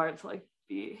a little hard to like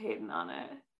be hating on it.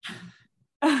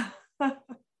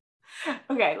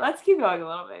 Okay, let's keep going a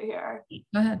little bit here.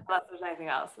 Go ahead. Unless there's anything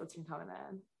else that's been coming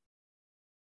in.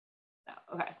 No,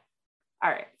 okay. All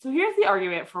right. So here's the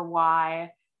argument for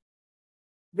why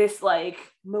this like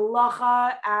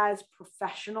melacha as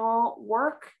professional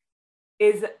work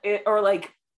is it, or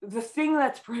like the thing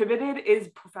that's prohibited is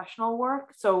professional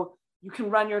work. So you can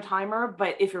run your timer,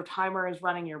 but if your timer is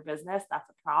running your business, that's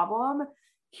a problem.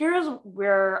 Here's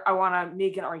where I want to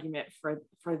make an argument for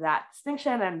that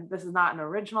distinction. And this is not an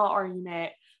original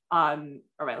argument. Rabbi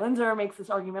Linzer makes this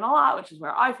argument a lot, which is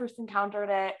where I first encountered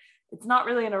it. It's not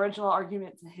really an original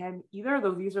argument to him either,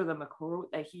 though these are the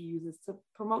makorot that he uses to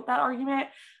promote that argument.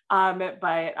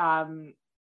 But I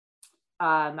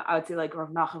would say like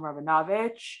Rav Nachum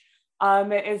Rabinovich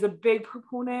is a big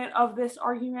proponent of this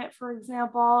argument, for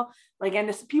example. Like, and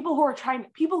this people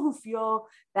who feel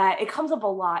that it comes up a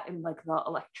lot in like the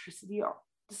electricity or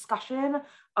discussion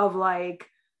of like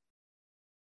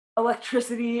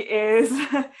electricity is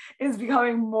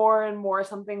becoming more and more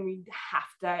something we have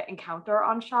to encounter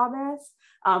on Shabbos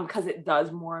because it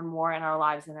does more and more in our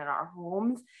lives and in our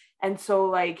homes. And so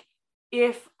like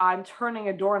if I'm turning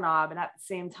a doorknob and at the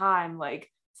same time like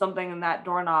something in that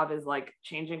doorknob is like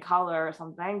changing color or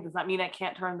something, does that mean I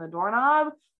can't turn the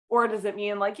doorknob? Or does it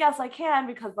mean like, yes, I can,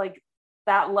 because like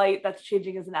that light that's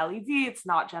changing is an LED, it's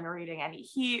not generating any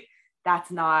heat, that's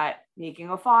not making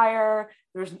a fire.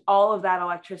 There's all of that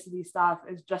electricity stuff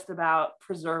is just about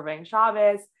preserving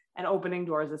Shabbos, and opening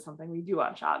doors is something we do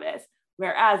on Shabbos.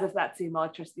 Whereas if that same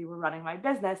electricity were running my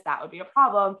business, that would be a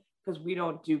problem because we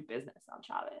don't do business on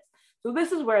Shabbos. So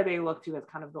this is where they look to as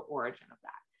kind of the origin of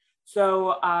that.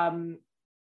 So,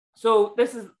 so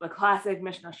this is the classic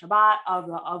Mishnah Shabbat of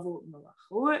the Avot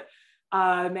Melachot.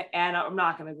 And I'm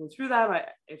not going to go through them.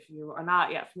 If you are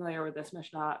not yet familiar with this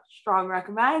Mishnah, strong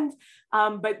recommend.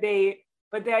 But the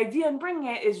idea in bringing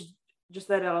it is just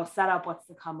that it'll set up what's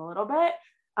to come a little bit.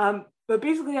 But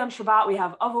basically on Shabbat, we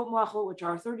have Avot Melachot, which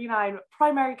are 39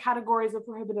 primary categories of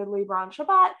prohibited labor on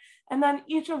Shabbat. And then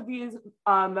each of these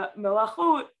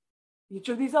Melachot, each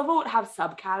of these avot have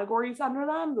subcategories under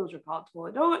them. Those are called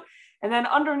toledot. And then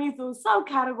underneath those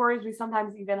subcategories, we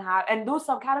sometimes even have, and those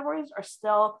subcategories are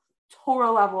still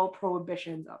Torah level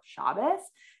prohibitions of Shabbos.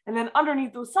 And then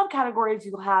underneath those subcategories,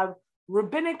 you'll have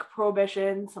rabbinic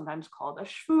prohibitions, sometimes called a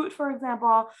shvut, for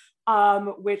example,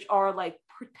 which are like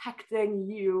protecting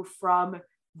you from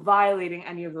violating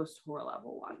any of those Torah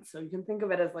level ones. So you can think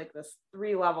of it as like this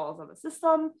 3 levels of a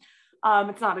system.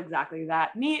 It's not exactly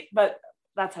that neat, but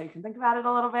that's how you can think about it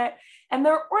a little bit. And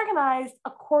they're organized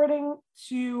according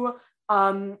to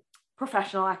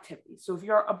professional activities. So if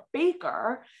you're a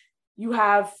baker, you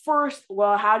have first,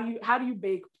 well, how do you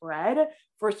bake bread?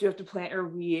 First, you have to plant your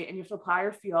wheat and you have to plow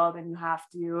your field, and you have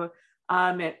to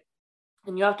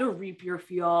reap your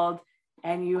field.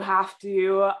 and you have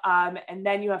to, and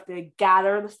then you have to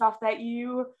gather the stuff that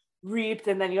you reaped,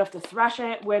 and then you have to thresh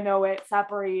it, winnow it,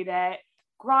 separate it,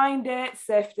 grind it,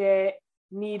 sift it,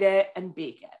 knead it, and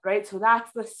bake it, right? So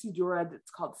that's the sidura.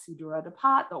 It's called sidura de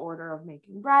pat, the order of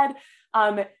making bread.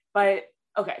 But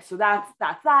okay, so that's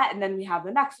that. And then we have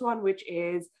the next one, which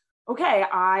is, okay,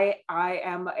 I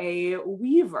am a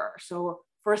weaver. So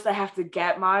first I have to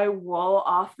get my wool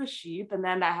off the sheep, and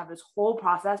then I have this whole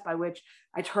process by which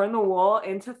I turn the wool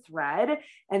into thread,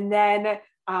 and then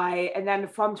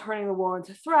from turning the wool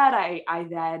into thread, I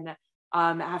then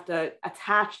have to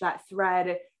attach that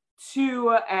thread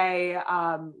to a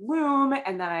loom,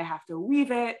 and then I have to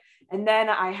weave it, and then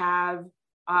I have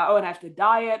and I have to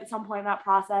dye it at some point in that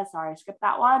process. Sorry, I skipped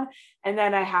that one. And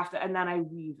then I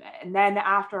weave it, and then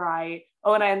after I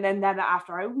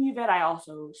weave it, I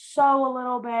also sew a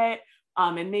little bit,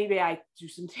 and maybe I do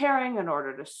some tearing in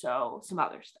order to sew some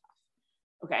other stuff.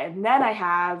 Okay, and then I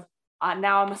have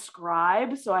now I'm a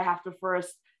scribe, so I have to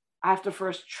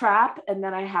first trap, and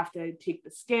then I have to take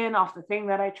the skin off the thing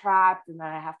that I trapped, and then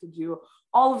I have to do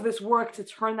all of this work to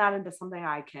turn that into something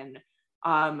I can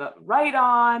write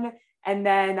on, and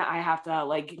then I have to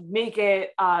like make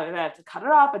it, and I have to cut it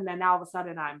up, and then now all of a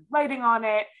sudden I'm writing on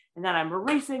it, and then I'm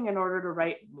erasing in order to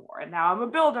write more, and now I'm a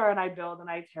builder, and I build and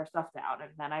I tear stuff down,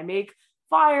 and then I make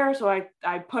fire, so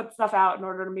I put stuff out in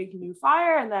order to make new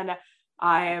fire, and then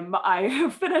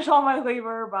I finish all my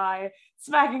labor by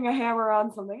smacking a hammer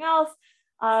on something else,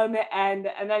 and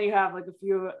then you have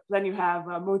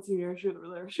motzi or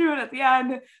shoot at the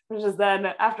end, which is then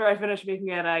after I finish making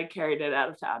it, I carried it out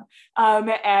of town,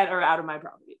 or out of my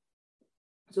property.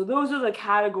 So those are the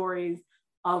categories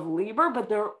of labor, but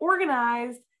they're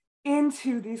organized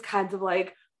into these kinds of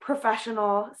like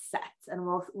professional sets, and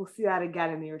we'll see that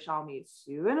again in the Yerushalmi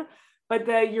soon. But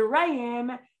the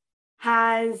Uraim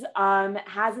has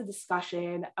a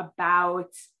discussion about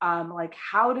like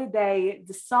how did they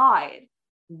decide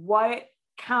what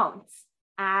counts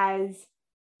as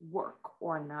work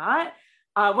or not?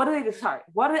 How do they decide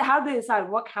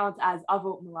what counts as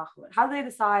avot melachot? How do they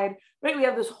decide? Right, we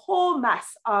have this whole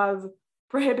mess of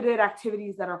prohibited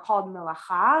activities that are called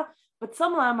melacha, but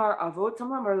some of them are avot,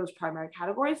 some of them are those primary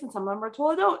categories, and some of them are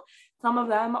toledot. Some of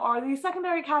them are these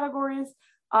secondary categories.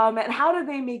 And how did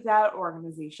they make that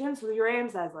organization? So the Uraim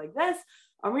says like this,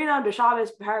 Amrina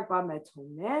Deshavis Parak Ba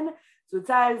Metomin. So it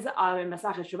says in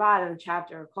Masachet Shabbat in the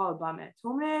chapter called Ba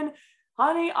Metomin,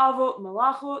 Hani Avot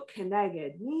Malachut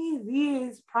Keneged.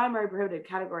 These primary prohibited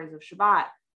categories of Shabbat,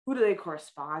 who do they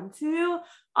correspond to?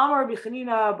 Amar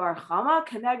Bichanina Bar Chama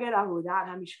Keneged Avodat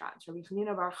HaMishkan. So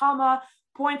Bichanina Bar Chama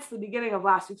points to the beginning of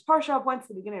last week's parsha, points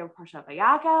to the beginning of Parsha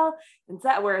Vayakel, and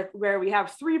that where we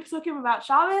have 3 psukim about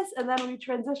Shabbos, and then we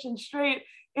transition straight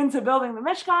into building the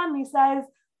Mishkan. He says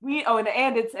we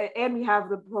have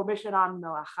the prohibition on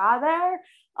melacha there,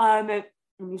 and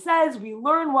he says we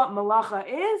learn what melacha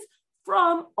is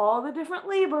from all the different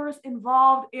labors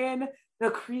involved in the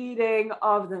creating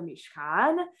of the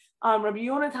Mishkan. Rabbi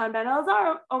Yonatan ben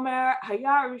Elazar Omer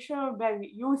Haya Rishon ben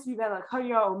Yossi ben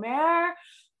Lakaya Omer.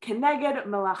 Keneged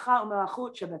melacha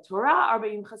umelachut shebetorah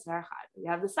arba'im chaser echad. We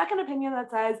have the second opinion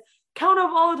that says count of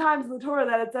all the times in the Torah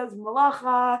that it says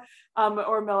melacha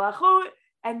or melachut,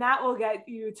 and that will get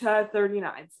you to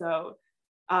 39. So,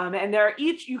 and they're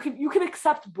each you can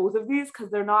accept both of these because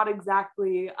they're not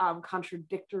exactly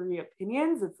contradictory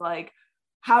opinions. It's like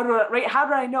how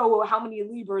did I know how many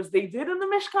labors they did in the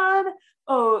Mishkan?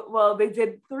 Oh, well, they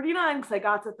did 39 because I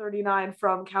got to 39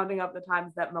 from counting up the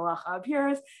times that melacha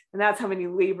appears, and that's how many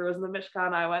labors in the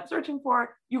Mishkan I went searching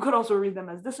for. You could also read them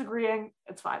as disagreeing.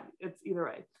 It's fine. It's either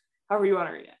way, however you want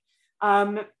to read it.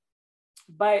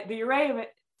 But the Uraim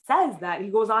says that, he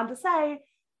goes on to say,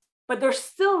 but there's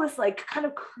still this like kind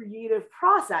of creative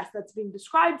process that's being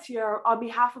described here on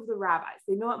behalf of the rabbis.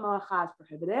 They know what melacha is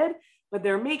prohibited, but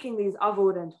they're making these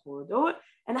avod and toledot.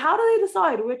 And how do they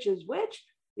decide which is which?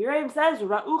 The Uraim says,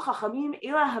 Ra'u chachamim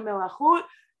ela hamelachot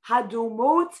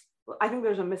hadomot. I think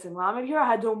there's a missing lamed here.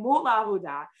 Hadomot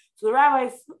la'avodah. So the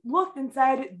rabbis looked and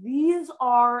said, these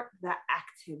are the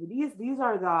activities, these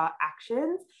are the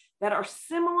actions that are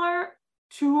similar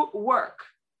to work.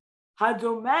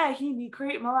 Hadomeh hi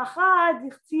mikret malacha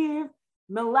dichtiv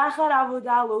melachat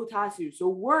avodah lo tasu. So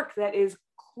work that is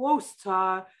close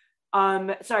to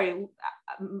melachot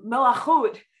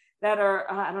that are,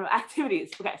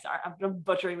 activities. Okay, sorry, I'm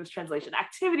butchering this translation.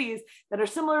 Activities that are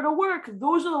similar to work,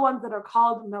 those are the ones that are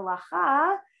called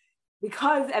melacha,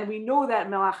 and we know that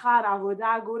melacha and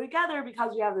avodah go together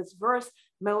because we have this verse,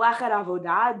 melachat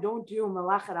avodah, don't do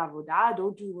melachat avodah,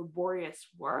 don't do laborious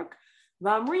work.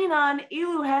 V'amrinan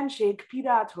ilu handshake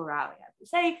pida Torah. We have to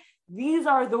say, these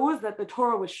are those that the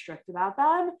Torah was strict about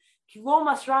them.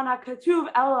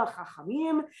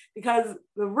 Because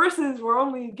the verses were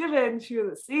only given to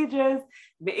the sages.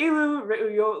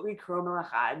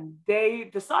 And they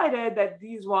decided that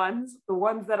these ones, the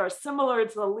ones that are similar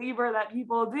to the labor that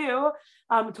people do,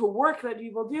 to work that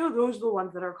people do, those are the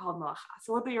ones that are called malacha.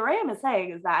 So what the Yereim is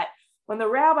saying is that when the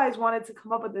rabbis wanted to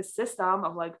come up with this system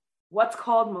of like what's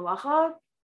called malacha,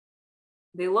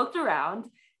 they looked around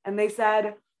and they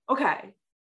said, okay,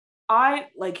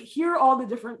 here are all the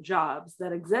different jobs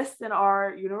that exist in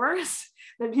our universe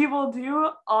that people do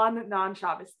on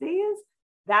non-Shabbos days.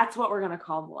 That's what we're going to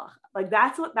call malacha. Like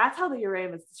that's how the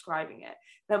Yereim is describing it.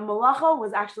 That malacha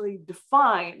was actually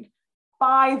defined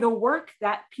by the work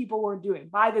that people were doing,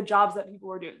 by the jobs that people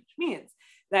were doing, which means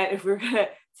that if we're going to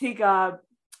take a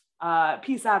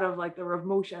piece out of like the Rav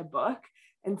Moshe book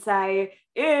and say,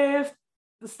 if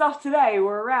the stuff today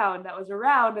that was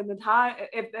around in the time,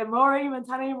 if the Morim and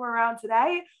Tanim were around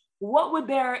today, what would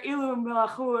their Ilum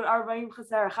Milachut Arbaim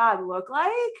Chaser Echad look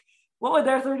like? What would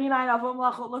their 39 Avot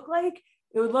Milachut look like?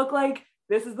 It would look like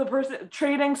this is the person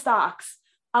trading stocks,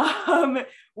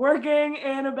 working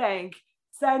in a bank,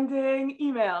 sending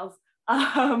emails,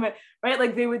 right?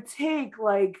 Like they would take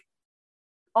like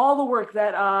all the work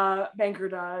that a banker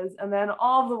does, and then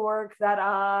all the work that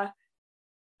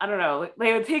I don't know,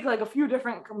 they would take like a few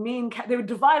different they would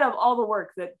divide up all the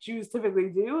work that Jews typically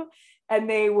do, and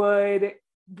they would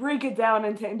break it down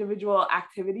into individual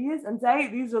activities and say,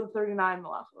 these are the 39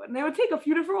 malachot. And they would take a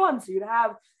few different ones. So you'd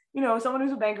have, someone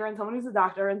who's a banker and someone who's a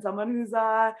doctor and someone who's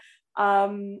a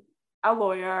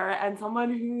lawyer and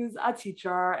someone who's a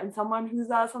teacher and someone who's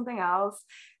something else.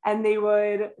 And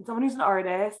someone who's an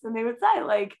artist, and they would say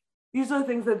like, these are the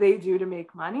things that they do to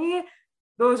make money.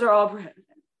 Those are all prohibited.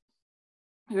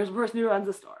 Here's a person who runs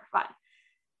a store, fine.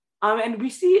 And we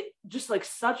see just like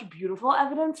such beautiful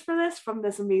evidence for this from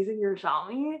this amazing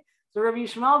Yerushalmi. So Rabbi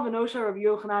Yishmael ben Osha, Rabbi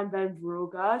Yochanan ben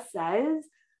Beroga says,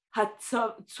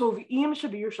 Hatovim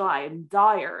shabi Yerushalayim,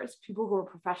 dyers, people who are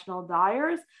professional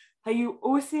dyers, hayu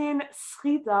osin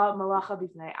schita malacha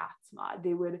b'fnei atzma.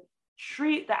 They would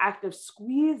treat the act of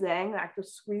squeezing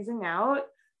out,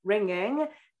 wringing,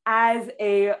 as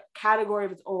a category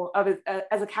of its own,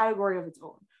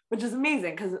 which is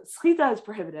amazing because schita is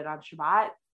prohibited on Shabbat.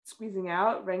 Squeezing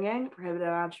out, wringing, prohibited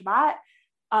on Shabbat.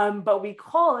 But we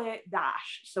call it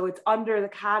dash. So it's under the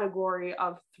category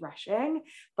of threshing.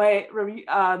 But Rabbi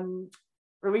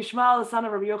Shmuel, the son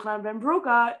of Rabbi Yochanan ben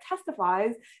Beroga,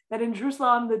 testifies that in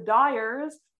Jerusalem, the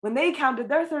dyers, when they counted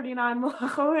their 39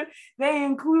 malachot, they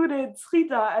included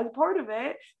schita as part of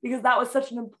it because that was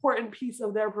such an important piece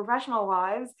of their professional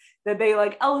lives that they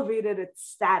like elevated its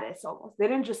status almost. They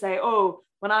didn't just say, oh,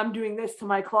 when I'm doing this to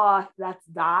my cloth, that's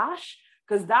dash.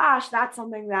 Because dash, that's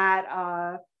something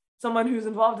that someone who's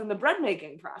involved in the bread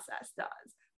making process does.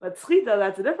 But schita,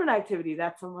 that's a different activity.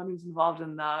 That's someone who's involved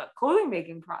in the clothing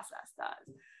making process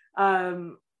does.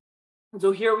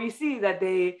 So here we see that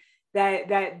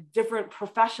that different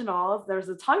professionals, there's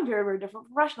a time period where different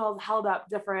professionals held up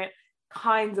different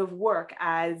kinds of work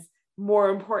as more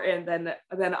important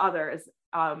than others,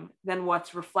 than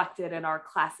what's reflected in our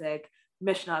classic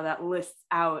Mishnah that lists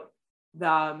out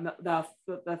the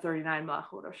 39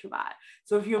 malachot of Shabbat.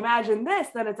 So if you imagine this,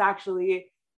 then it's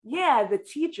actually, the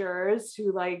teachers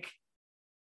who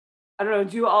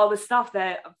do all the stuff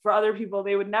that for other people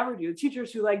they would never do.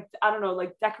 Teachers who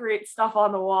decorate stuff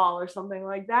on the wall or something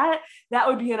like that. That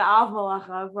would be an av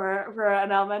malacha for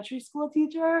an elementary school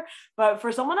teacher. But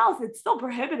for someone else, it's still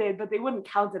prohibited, but they wouldn't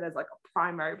count it as like a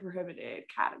primary prohibited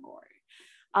category.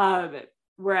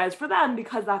 Whereas for them,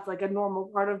 because that's like a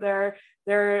normal part of their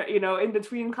in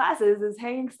between classes is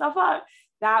hanging stuff up,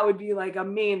 that would be like a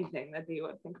main thing that they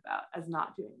would think about as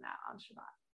not doing that on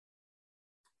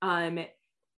Shabbat.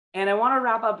 And I want to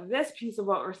wrap up this piece of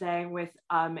what we're saying with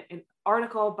an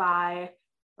article by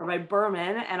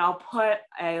Berman, and I'll put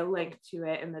a link to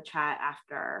it in the chat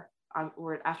after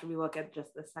we look at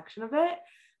just this section of it.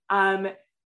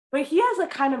 But he has a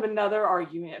kind of another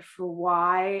argument for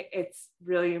why it's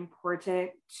really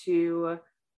important to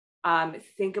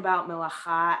think about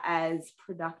melacha as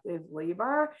productive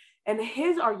labor. And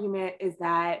his argument is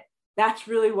that that's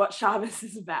really what Shabbos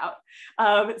is about,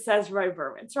 says Roy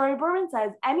Berman. So Roy Berman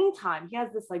says anytime he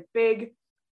has this like big,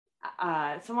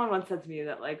 someone once said to me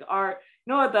that like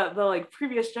the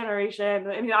previous generation,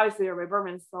 I mean, obviously Roy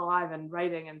Berman's still alive and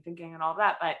writing and thinking and all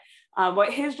that, but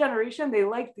what his generation, they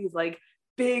like these like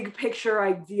big picture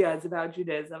ideas about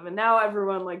Judaism, and now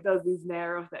everyone like does these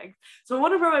narrow things. So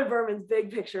one of Rabbi Berman's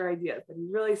big picture ideas that he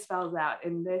really spells out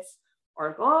in this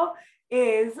article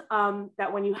is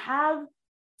that when you have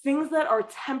things that are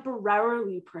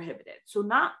temporarily prohibited. So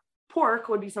not pork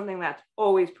would be something that's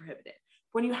always prohibited.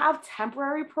 When you have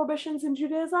temporary prohibitions in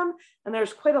Judaism, and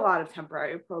there's quite a lot of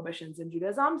temporary prohibitions in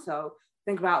Judaism. So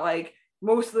think about like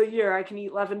most of the year I can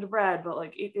eat leavened bread, but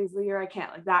like 8 days of the year I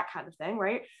can't, like that kind of thing,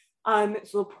 right?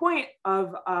 So the point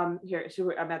of here,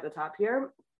 so I'm at the top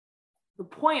here. The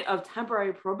point of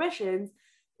temporary prohibitions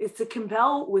is to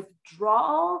compel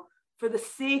withdrawal for the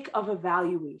sake of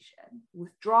evaluation.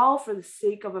 Withdrawal for the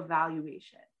sake of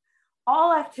evaluation.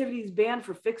 All activities banned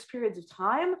for fixed periods of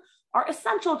time are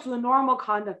essential to the normal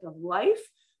conduct of life,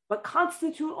 but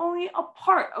constitute only a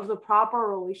part of the proper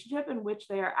relationship in which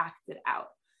they are acted out.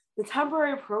 The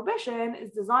temporary prohibition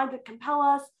is designed to compel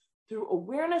us through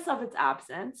awareness of its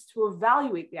absence to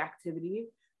evaluate the activity,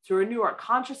 to renew our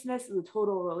consciousness of the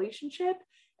total relationship,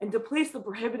 and to place the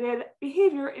prohibited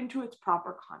behavior into its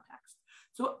proper context.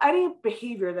 So any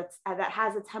behavior that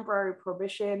has a temporary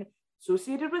prohibition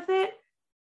associated with it,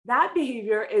 that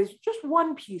behavior is just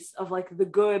one piece of like the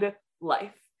good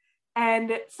life.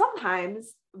 And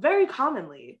sometimes, very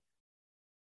commonly,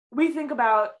 we think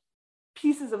about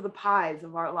pieces of the pies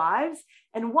of our lives,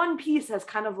 and one piece has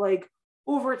kind of like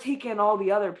overtaken all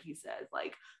the other pieces.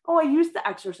 Like, oh, I used to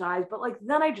exercise, but like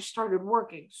then I just started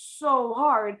working so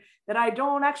hard that I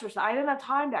don't exercise. I didn't have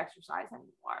time to exercise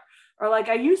anymore. Or like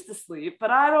I used to sleep,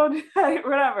 but I don't,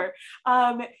 whatever.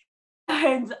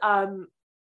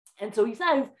 And so he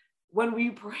says, when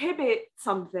we prohibit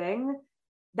something,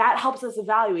 that helps us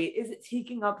evaluate, is it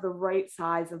taking up the right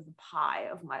size of the pie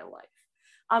of my life?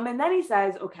 And then he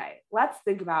says, okay, let's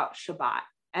think about Shabbat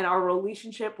and our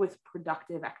relationship with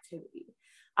productive activity.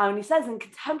 And he says in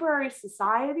contemporary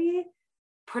society,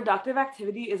 productive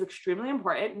activity is extremely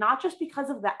important, not just because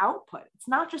of the output. It's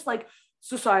not just like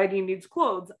society needs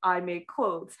clothes, I make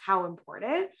clothes, how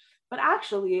important, but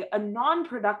actually a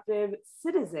non-productive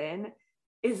citizen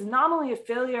is not only a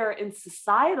failure in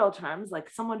societal terms, like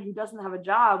someone who doesn't have a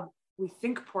job, we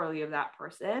think poorly of that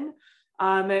person,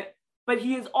 but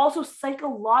he is also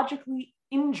psychologically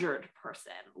injured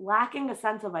person, lacking a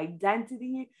sense of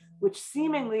identity, which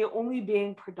seemingly only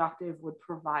being productive would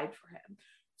provide for him.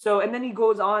 So, and then he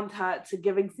goes on to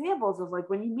give examples of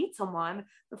like, when you meet someone,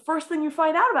 the first thing you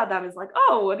find out about them is like,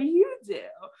 oh, what do you do?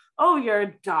 Oh, you're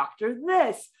a doctor,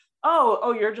 this.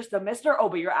 Oh, you're just a mister. Oh,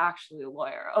 but you're actually a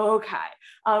lawyer. Okay.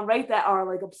 Right. That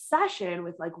our like obsession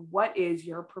with like, what is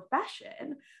your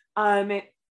profession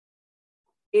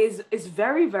is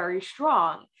very, very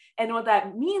strong. And what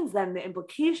that means then, the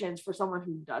implications for someone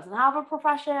who doesn't have a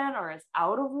profession or is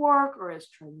out of work or is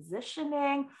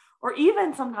transitioning, or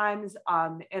even sometimes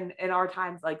in our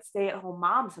times, like stay-at-home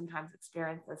moms sometimes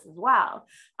experience this as well.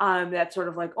 That's sort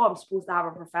of like, oh, I'm supposed to have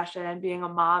a profession. Being a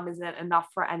mom isn't enough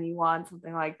for anyone,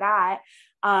 something like that.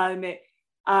 It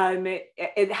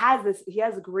has this, he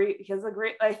has a great,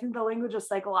 I think the language of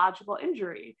psychological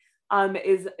injury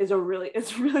is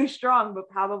really strong, but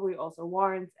probably also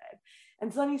warranted.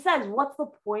 And so then he says, what's the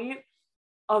point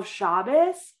of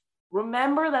Shabbos?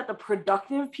 Remember that the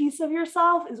productive piece of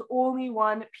yourself is only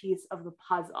one piece of the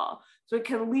puzzle. So it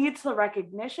can lead to the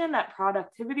recognition that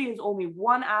productivity is only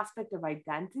one aspect of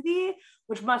identity,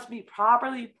 which must be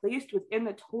properly placed within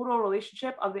the total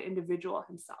relationship of the individual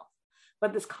himself.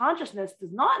 But this consciousness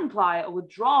does not imply a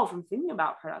withdrawal from thinking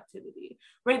about productivity,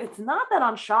 right? It's not that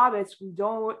on Shabbos we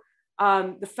don't,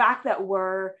 the fact that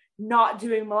we're not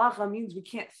doing malacha means we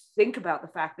can't think about the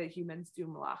fact that humans do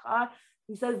malacha.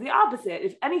 He says the opposite.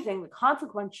 If anything, the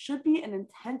consequence should be an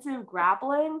intensive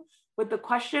grappling with the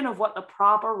question of what the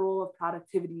proper role of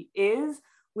productivity is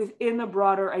within the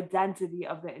broader identity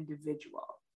of the individual.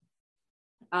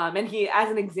 And he, as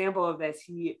an example of this,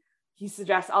 he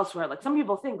suggests elsewhere, like some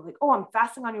people think like, oh, I'm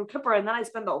fasting on Yom Kippur and then I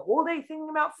spend the whole day thinking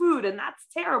about food and that's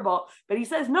terrible. But he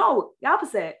says, no, the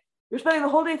opposite. You're spending the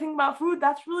whole day thinking about food.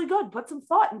 That's really good. Put some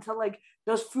thought into like,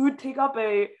 does food take up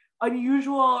a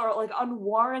unusual or like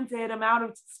unwarranted amount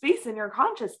of space in your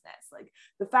consciousness? Like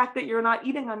the fact that you're not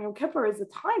eating on Yom Kippur is a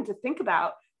time to think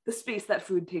about the space that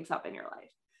food takes up in your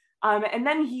life. And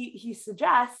then he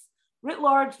suggests, writ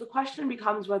large, the question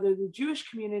becomes whether the Jewish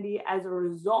community, as a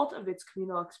result of its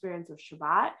communal experience of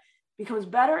Shabbat, becomes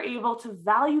better able to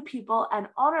value people and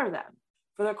honor them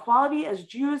for their quality as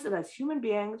Jews and as human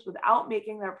beings without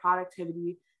making their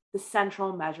productivity the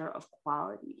central measure of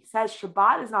quality. He says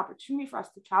Shabbat is an opportunity for us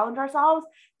to challenge ourselves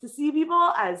to see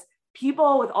people as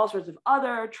people with all sorts of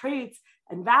other traits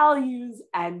and values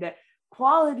and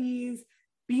qualities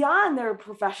beyond their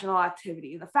professional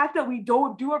activity. The fact that we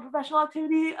don't do our professional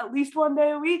activity at least one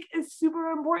day a week is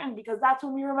super important, because that's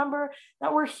when we remember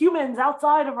that we're humans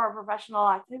outside of our professional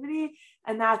activity,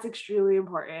 and that's extremely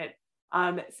important,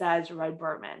 says Red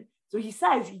Berman. So he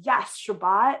says, yes,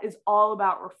 Shabbat is all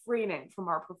about refraining from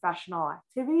our professional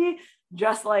activity,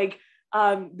 just like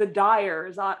the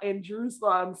dyers in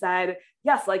Jerusalem said,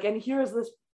 yes, like, and here's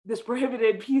this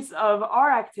prohibited piece of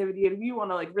our activity, and we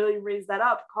want to like really raise that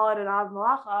up, call it an av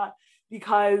malacha,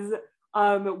 because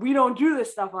we don't do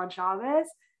this stuff on Shabbos.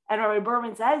 And Rabbi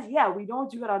Berman says, yeah, we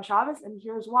don't do it on Shabbos, and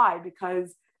here's why: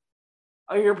 because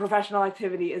your professional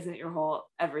activity isn't your whole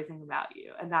everything about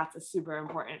you, and that's a super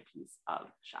important piece of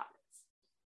Shabbos.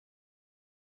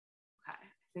 Okay,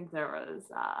 I think there was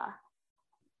a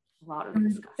lot of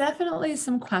discussion. Definitely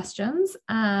some questions.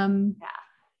 Yeah.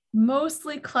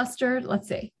 Mostly clustered, let's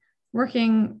see, I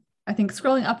think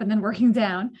scrolling up and then working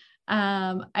down.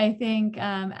 I think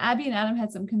Abby and Adam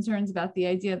had some concerns about the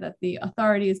idea that the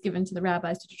authority is given to the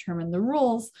rabbis to determine the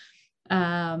rules.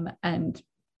 And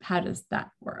how does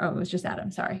that work? Oh, it was just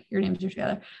Adam. Sorry, your names are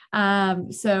together.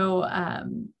 Is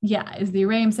the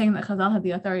Uraim saying that Chazal had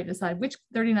the authority to decide which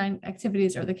 39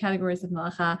 activities are the categories of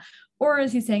malacha, or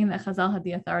is he saying that Chazal had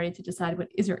the authority to decide what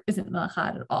is or isn't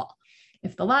malacha at all?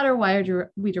 If the latter, why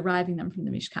are we deriving them from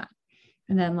the Mishkan?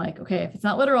 And then like, okay, if it's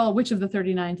not literal, which of the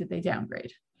 39 did they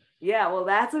downgrade? Yeah, well,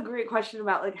 that's a great question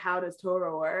about like, how does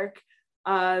Torah work?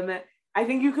 I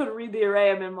think you could read the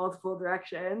Uraim in multiple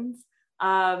directions.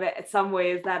 Some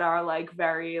ways that are like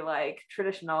very like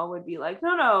traditional would be like,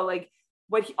 no, like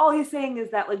all he's saying is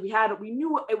that like we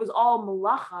knew it was all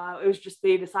malacha. It was just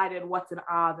they decided what's an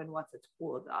av and what's a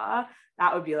tolda.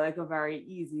 That would be like a very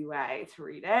easy way to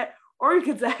read it. Or you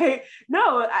could say,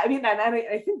 no, I mean, and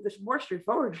I think the more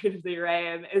straightforward read of the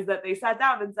Uraim is that they sat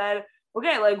down and said,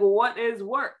 okay, like what is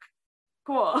work?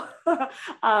 Cool.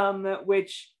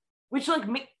 Which like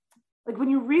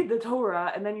when you read the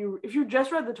Torah and then if you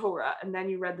just read the Torah and then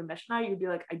you read the Mishnah, you'd be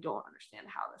like, I don't understand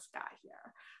how this got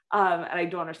here. And I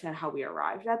don't understand how we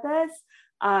arrived at this.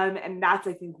 And that's,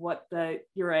 I think, what the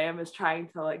Uraim is trying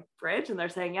to like bridge. And they're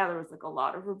saying, yeah, there was like a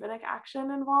lot of rabbinic action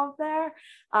involved there.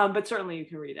 But certainly you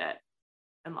can read it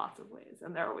in lots of ways.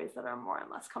 And there are ways that are more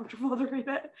and less comfortable to read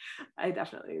it. I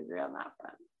definitely agree on that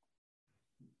front.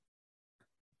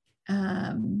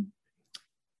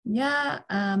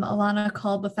 Alana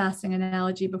called the fasting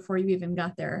analogy before you even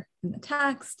got there in the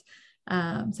text. So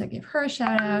I gave her a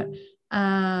shout out.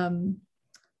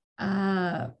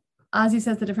 Ozzy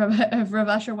says that if Rav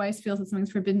Asher Weiss feels that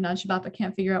something's forbidden on Shabbat but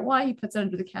can't figure out why, he puts it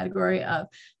under the category of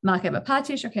Makeh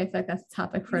B'Patish. Okay, I feel like that's a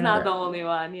topic for another. Not the only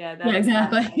one. Yeah,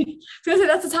 exactly. I was gonna say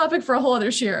that's a topic for a whole other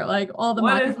shir. Like all the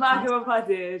what is Makeh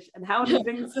B'Patish and how do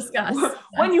things discuss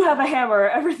when you have a hammer,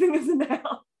 everything is a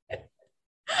nail.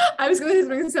 I was going to say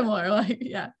something similar, like,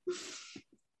 yeah.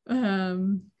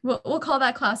 We'll call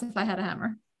that class If I Had a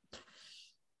Hammer.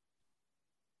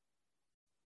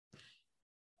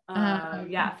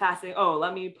 Fasting. Oh,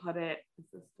 let me put it.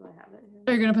 Do I have it here?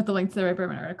 You're going to put the link to the Ray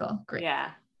Berman article. Great.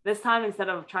 Yeah. This time, instead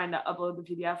of trying to upload the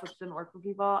PDF, which didn't work for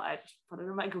people, I just put it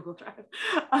in my Google Drive.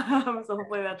 So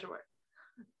hopefully that should work.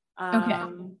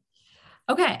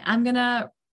 Okay. I'm going to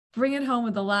bring it home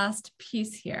with the last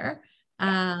piece here.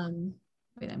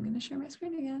 Wait, I'm going to share my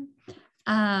screen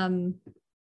again.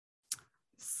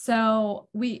 So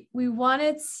we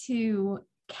wanted to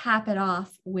cap it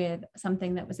off with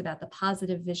something that was about the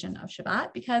positive vision of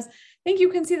Shabbat, because I think you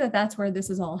can see that that's where this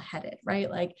is all headed,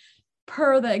 right? Like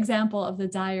per the example of the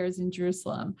dyers in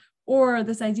Jerusalem, or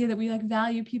this idea that we like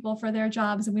value people for their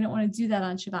jobs and we don't want to do that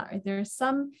on Shabbat, right? There's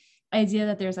some idea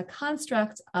that there's a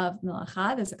construct of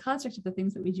melacha, there's a construct of the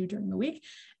things that we do during the week,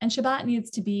 and Shabbat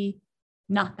needs to be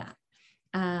not that.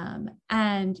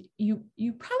 And you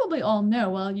probably all know,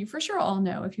 well, you for sure all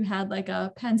know if you had like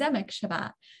a pandemic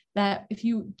Shabbat, that if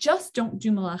you just don't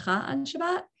do malacha on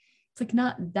Shabbat, it's like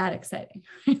not that exciting,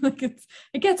 right? Like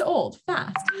it gets old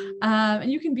fast.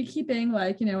 And you can be keeping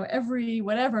like, every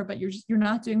whatever, but you're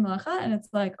not doing malacha, and it's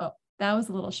like, oh, that was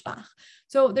a little shvach.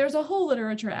 So there's a whole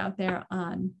literature out there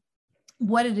on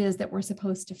what it is that we're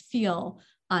supposed to feel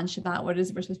on Shabbat, what it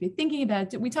is we're supposed to be thinking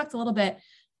about. We talked a little bit,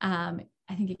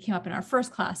 I think it came up in our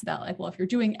first class about like, well, if you're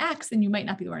doing X, then you might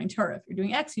not be learning Torah. If you're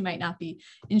doing X, you might not be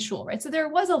in shul, right? So there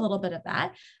was a little bit of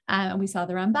that. And we saw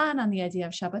the Ramban on the idea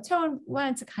of Shabbaton,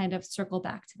 wanted to kind of circle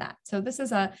back to that. So this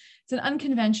is it's an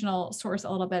unconventional source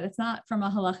a little bit. It's not from a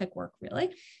halachic work, really.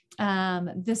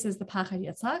 This is the Pachad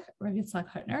Yitzhak, Rav Yitzhak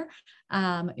Hutner,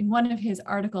 in one of his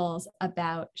articles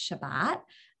about Shabbat.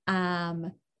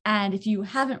 And if you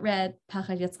haven't read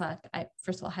Pachad Yitzhak, I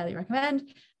first of all highly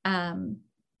recommend.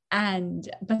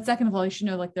 But second of all, you should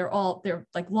know, like they're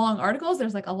like long articles.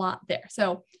 There's like a lot there.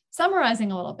 So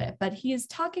summarizing a little bit, but he is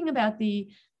talking about the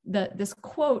this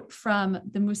quote from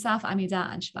the Musaf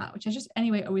Amidah on Shabbat, which I just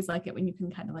anyway always like it when you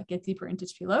can kind of like get deeper into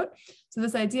tefillot. So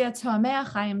this idea Toamea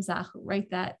Chaim Zachu, right?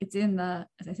 That it's in the,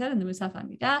 as I said, in the Musaf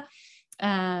Amidah,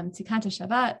 Tikanta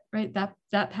Shabbat, right?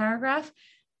 That paragraph.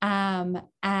 And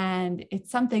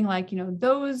it's something like,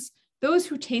 those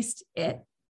who taste it,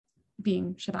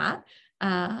 being Shabbat,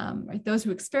 right? Those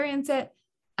who experience it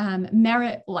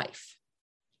merit life.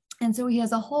 And so he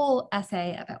has a whole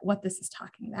essay about what this is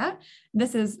talking about.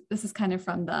 This is kind of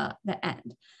from the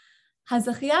end. So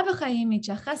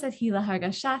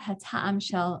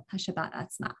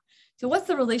what's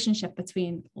the relationship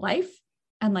between life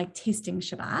and like tasting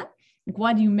Shabbat? Like,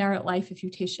 why do you merit life if you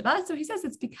taste Shabbat? So he says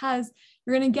it's because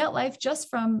you're going to get life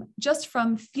just from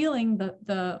feeling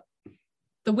the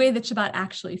way that Shabbat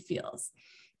actually feels.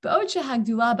 That's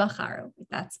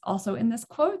also in this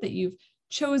quote that you've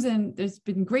chosen, there's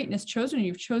been greatness chosen, and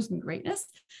you've chosen greatness.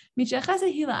 In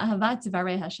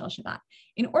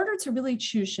order to really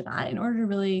choose Shabbat, in order to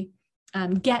really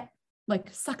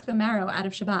suck the marrow out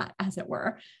of Shabbat, as it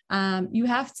were, you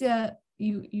have to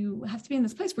be in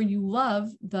this place where you love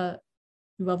the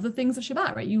things of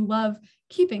Shabbat, right? You love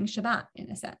keeping Shabbat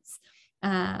in a sense.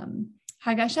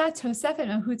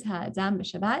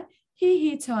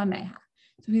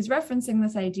 So he's referencing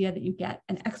this idea that you get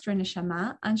an extra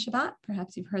neshama on Shabbat.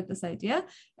 Perhaps you've heard this idea.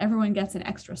 Everyone gets an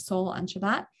extra soul on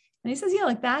Shabbat. And he says,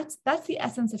 that's the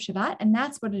essence of Shabbat. And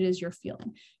that's what it is you're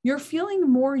feeling. You're feeling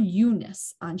more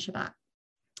you-ness on Shabbat.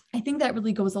 I think that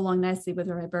really goes along nicely with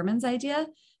Rabbi Berman's idea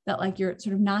that like you're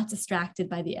sort of not distracted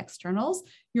by the externals.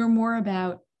 You're more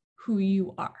about who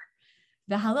you are.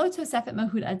 That's the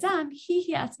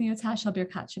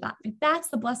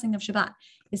blessing of Shabbat,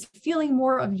 is feeling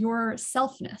more of your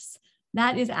selfness.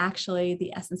 That is actually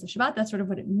the essence of Shabbat. That's sort of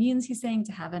what it means, he's saying,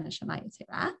 to have a neshama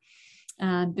yetera.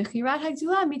 Okay,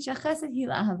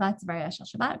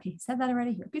 he said that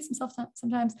already. He repeats himself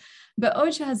sometimes.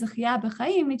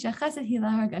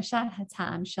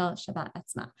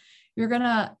 You're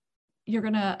gonna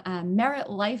merit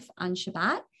life on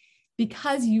Shabbat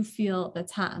because you feel the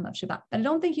ta'am of Shabbat. But I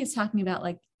don't think he's talking about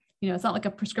it's not like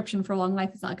a prescription for long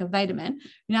life. It's not like a vitamin.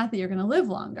 Not that you're going to live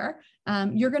longer.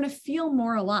 You're going to feel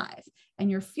more alive.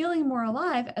 And you're feeling more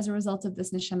alive as a result of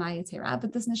this neshama yetera.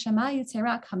 But this neshama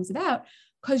yetera comes about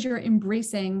because you're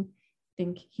embracing, I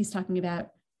think he's talking about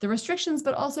the restrictions,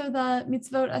 but also the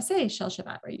mitzvot aseh shel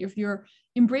Shabbat, right? If you're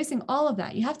embracing all of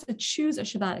that, you have to choose a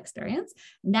Shabbat experience.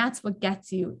 And that's what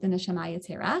gets you the neshama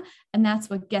yetera. And that's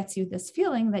what gets you this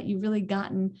feeling that you've really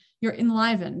you're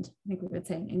enlivened, I think we would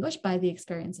say in English, by the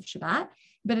experience of Shabbat.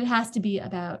 But it has to be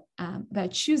about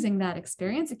choosing that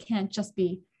experience. It can't just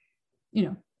be,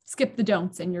 skip the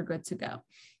don'ts and you're good to go.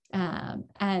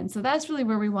 And so that's really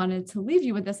where we wanted to leave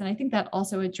you with this. And I think that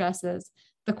also addresses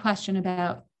the question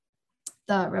about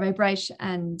the Rabbi Breish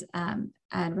and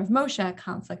Rav Moshe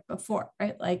conflict before,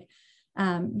 right?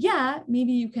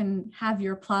 Maybe you can have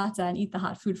your plata and eat the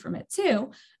hot food from it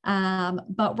too,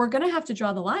 but we're going to have to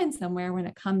draw the line somewhere when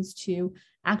it comes to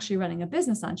actually running a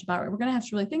business on Shabbat. Right? We're going to have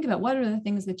to really think about what are the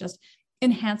things that just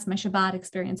enhance my Shabbat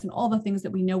experience and all the things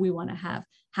that we know we want to have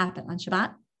happen on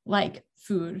Shabbat, like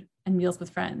food and meals with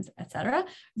friends, etc.,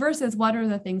 versus what are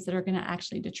the things that are going to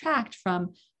actually detract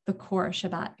from the core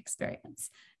Shabbat experience.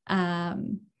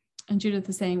 And Judith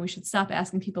is saying we should stop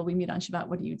asking people we meet on Shabbat,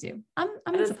 what do you do? I'm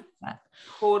that.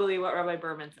 Totally what Rabbi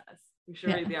Berman says. You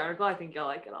should read the article. I think you'll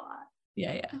like it a lot.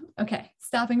 Yeah. Okay.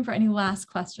 Stopping for any last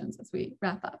questions as we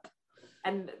wrap up.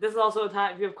 And this is also a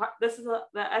time, if you have, this is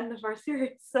the end of our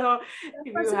series. So if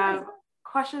you have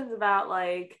questions about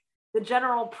the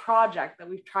general project that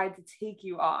we've tried to take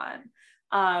you on,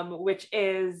 which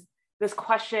is this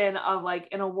question of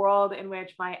in a world in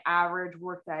which my average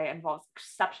workday involves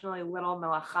exceptionally little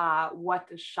melacha, what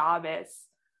does Shabbos,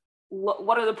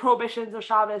 what are the prohibitions of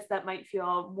Shabbos that might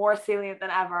feel more salient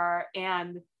than ever?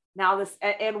 And now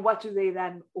and what do they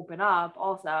then open up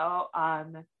also?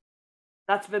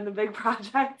 That's been the big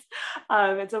project.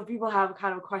 And so people have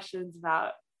kind of questions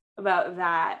about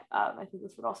that. I think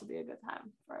this would also be a good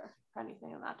time for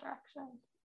anything in that direction.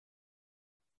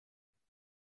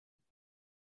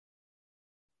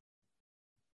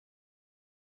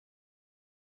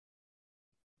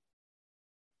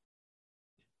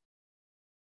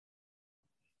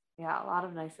 Yeah, a lot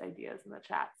of nice ideas in the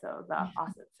chat. So the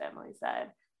Osset family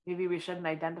said, maybe we shouldn't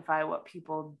identify what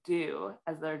people do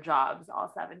as their jobs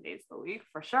all 7 days a week.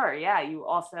 For sure. Yeah. You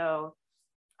also,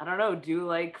 I don't know, do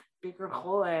Bikur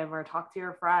Cholim or talk to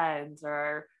your friends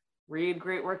or read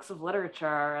great works of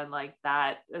literature. And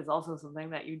that is also something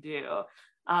that you do.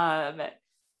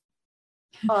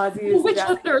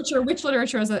 Which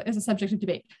literature is a subject of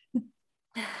debate.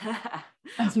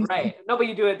 Right. No, but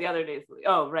you do it the other days.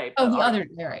 Oh, right. Oh, the other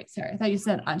day, right. Sorry. I thought you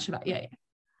said on Shabbat. Yeah.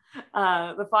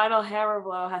 The final hammer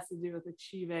blow has to do with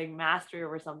achieving mastery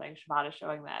over something. Shabbat is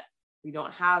showing that we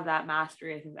don't have that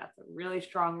mastery. I think that's a really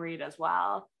strong read as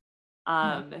well.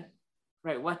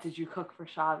 Right. What did you cook for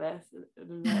Shabbos?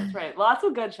 That's right. Lots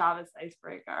of good Shabbos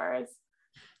icebreakers.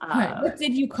 Right. What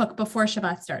did you cook before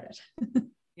Shabbat started?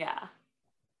 Yeah.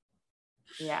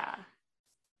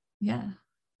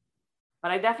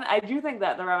 But I do think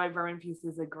that the Rabbi Berman piece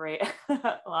is a great.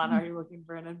 Ilana, are you looking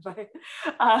for an invite?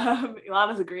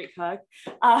 Ilana's a great cook.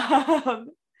 I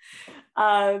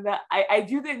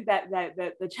do think that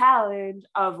the challenge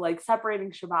of like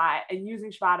separating Shabbat and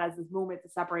using Shabbat as this moment to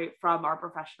separate from our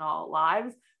professional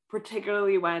lives,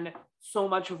 particularly when so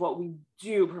much of what we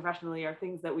do professionally are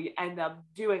things that we end up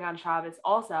doing on Shabbos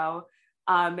also,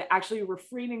 actually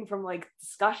refraining from like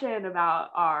discussion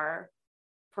about our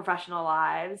professional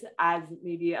lives as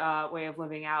maybe a way of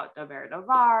living out Davar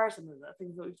Davar, some of the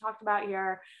things that we've talked about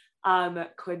here,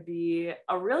 could be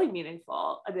a really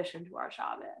meaningful addition to our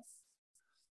Shabbos.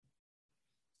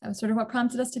 That was sort of what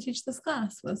prompted us to teach this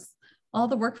class, was all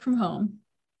the work from home.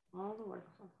 All the work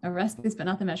from home. The recipes, but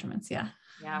not the measurements. Yeah,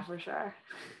 for sure.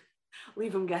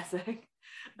 Leave them guessing.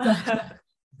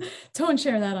 Don't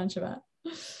share that on Shabbat.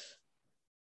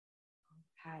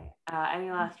 Okay.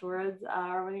 Any last words,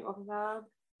 Rabbanit Wolkenfeld?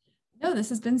 No, this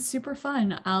has been super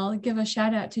fun. I'll give a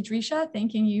shout out to Drisha,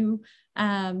 thanking you,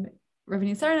 Rabbanit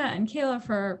Sarna and Kayla,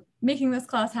 for making this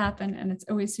class happen. And it's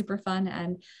always super fun.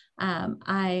 And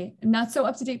I am not so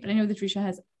up to date, but I know that Drisha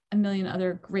has a million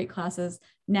other great classes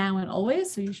now and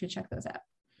always. So you should check those out.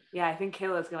 Yeah, I think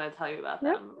Kayla's going to tell you about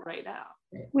them right now.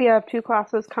 We have 2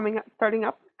 classes coming up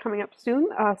soon.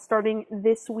 Starting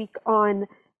this week on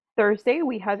Thursday,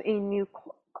 we have a new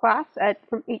class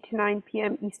from 8 to 9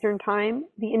 p.m. Eastern Time,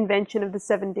 The Invention of the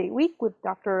 7-Day Week with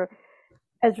Dr.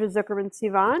 Ezra Zuckerman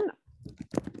Sivan.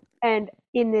 And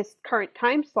in this current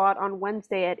time slot on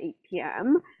Wednesday at 8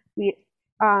 p.m., we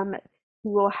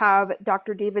will have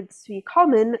Dr. David Zvi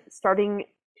Kalman starting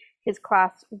his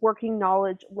class, Working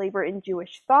Knowledge, Labor in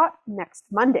Jewish Thought, next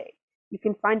Monday. You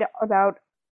can find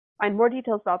more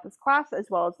details about this class as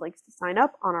well as links to sign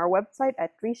up on our website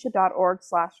at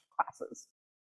drisha.org/classes.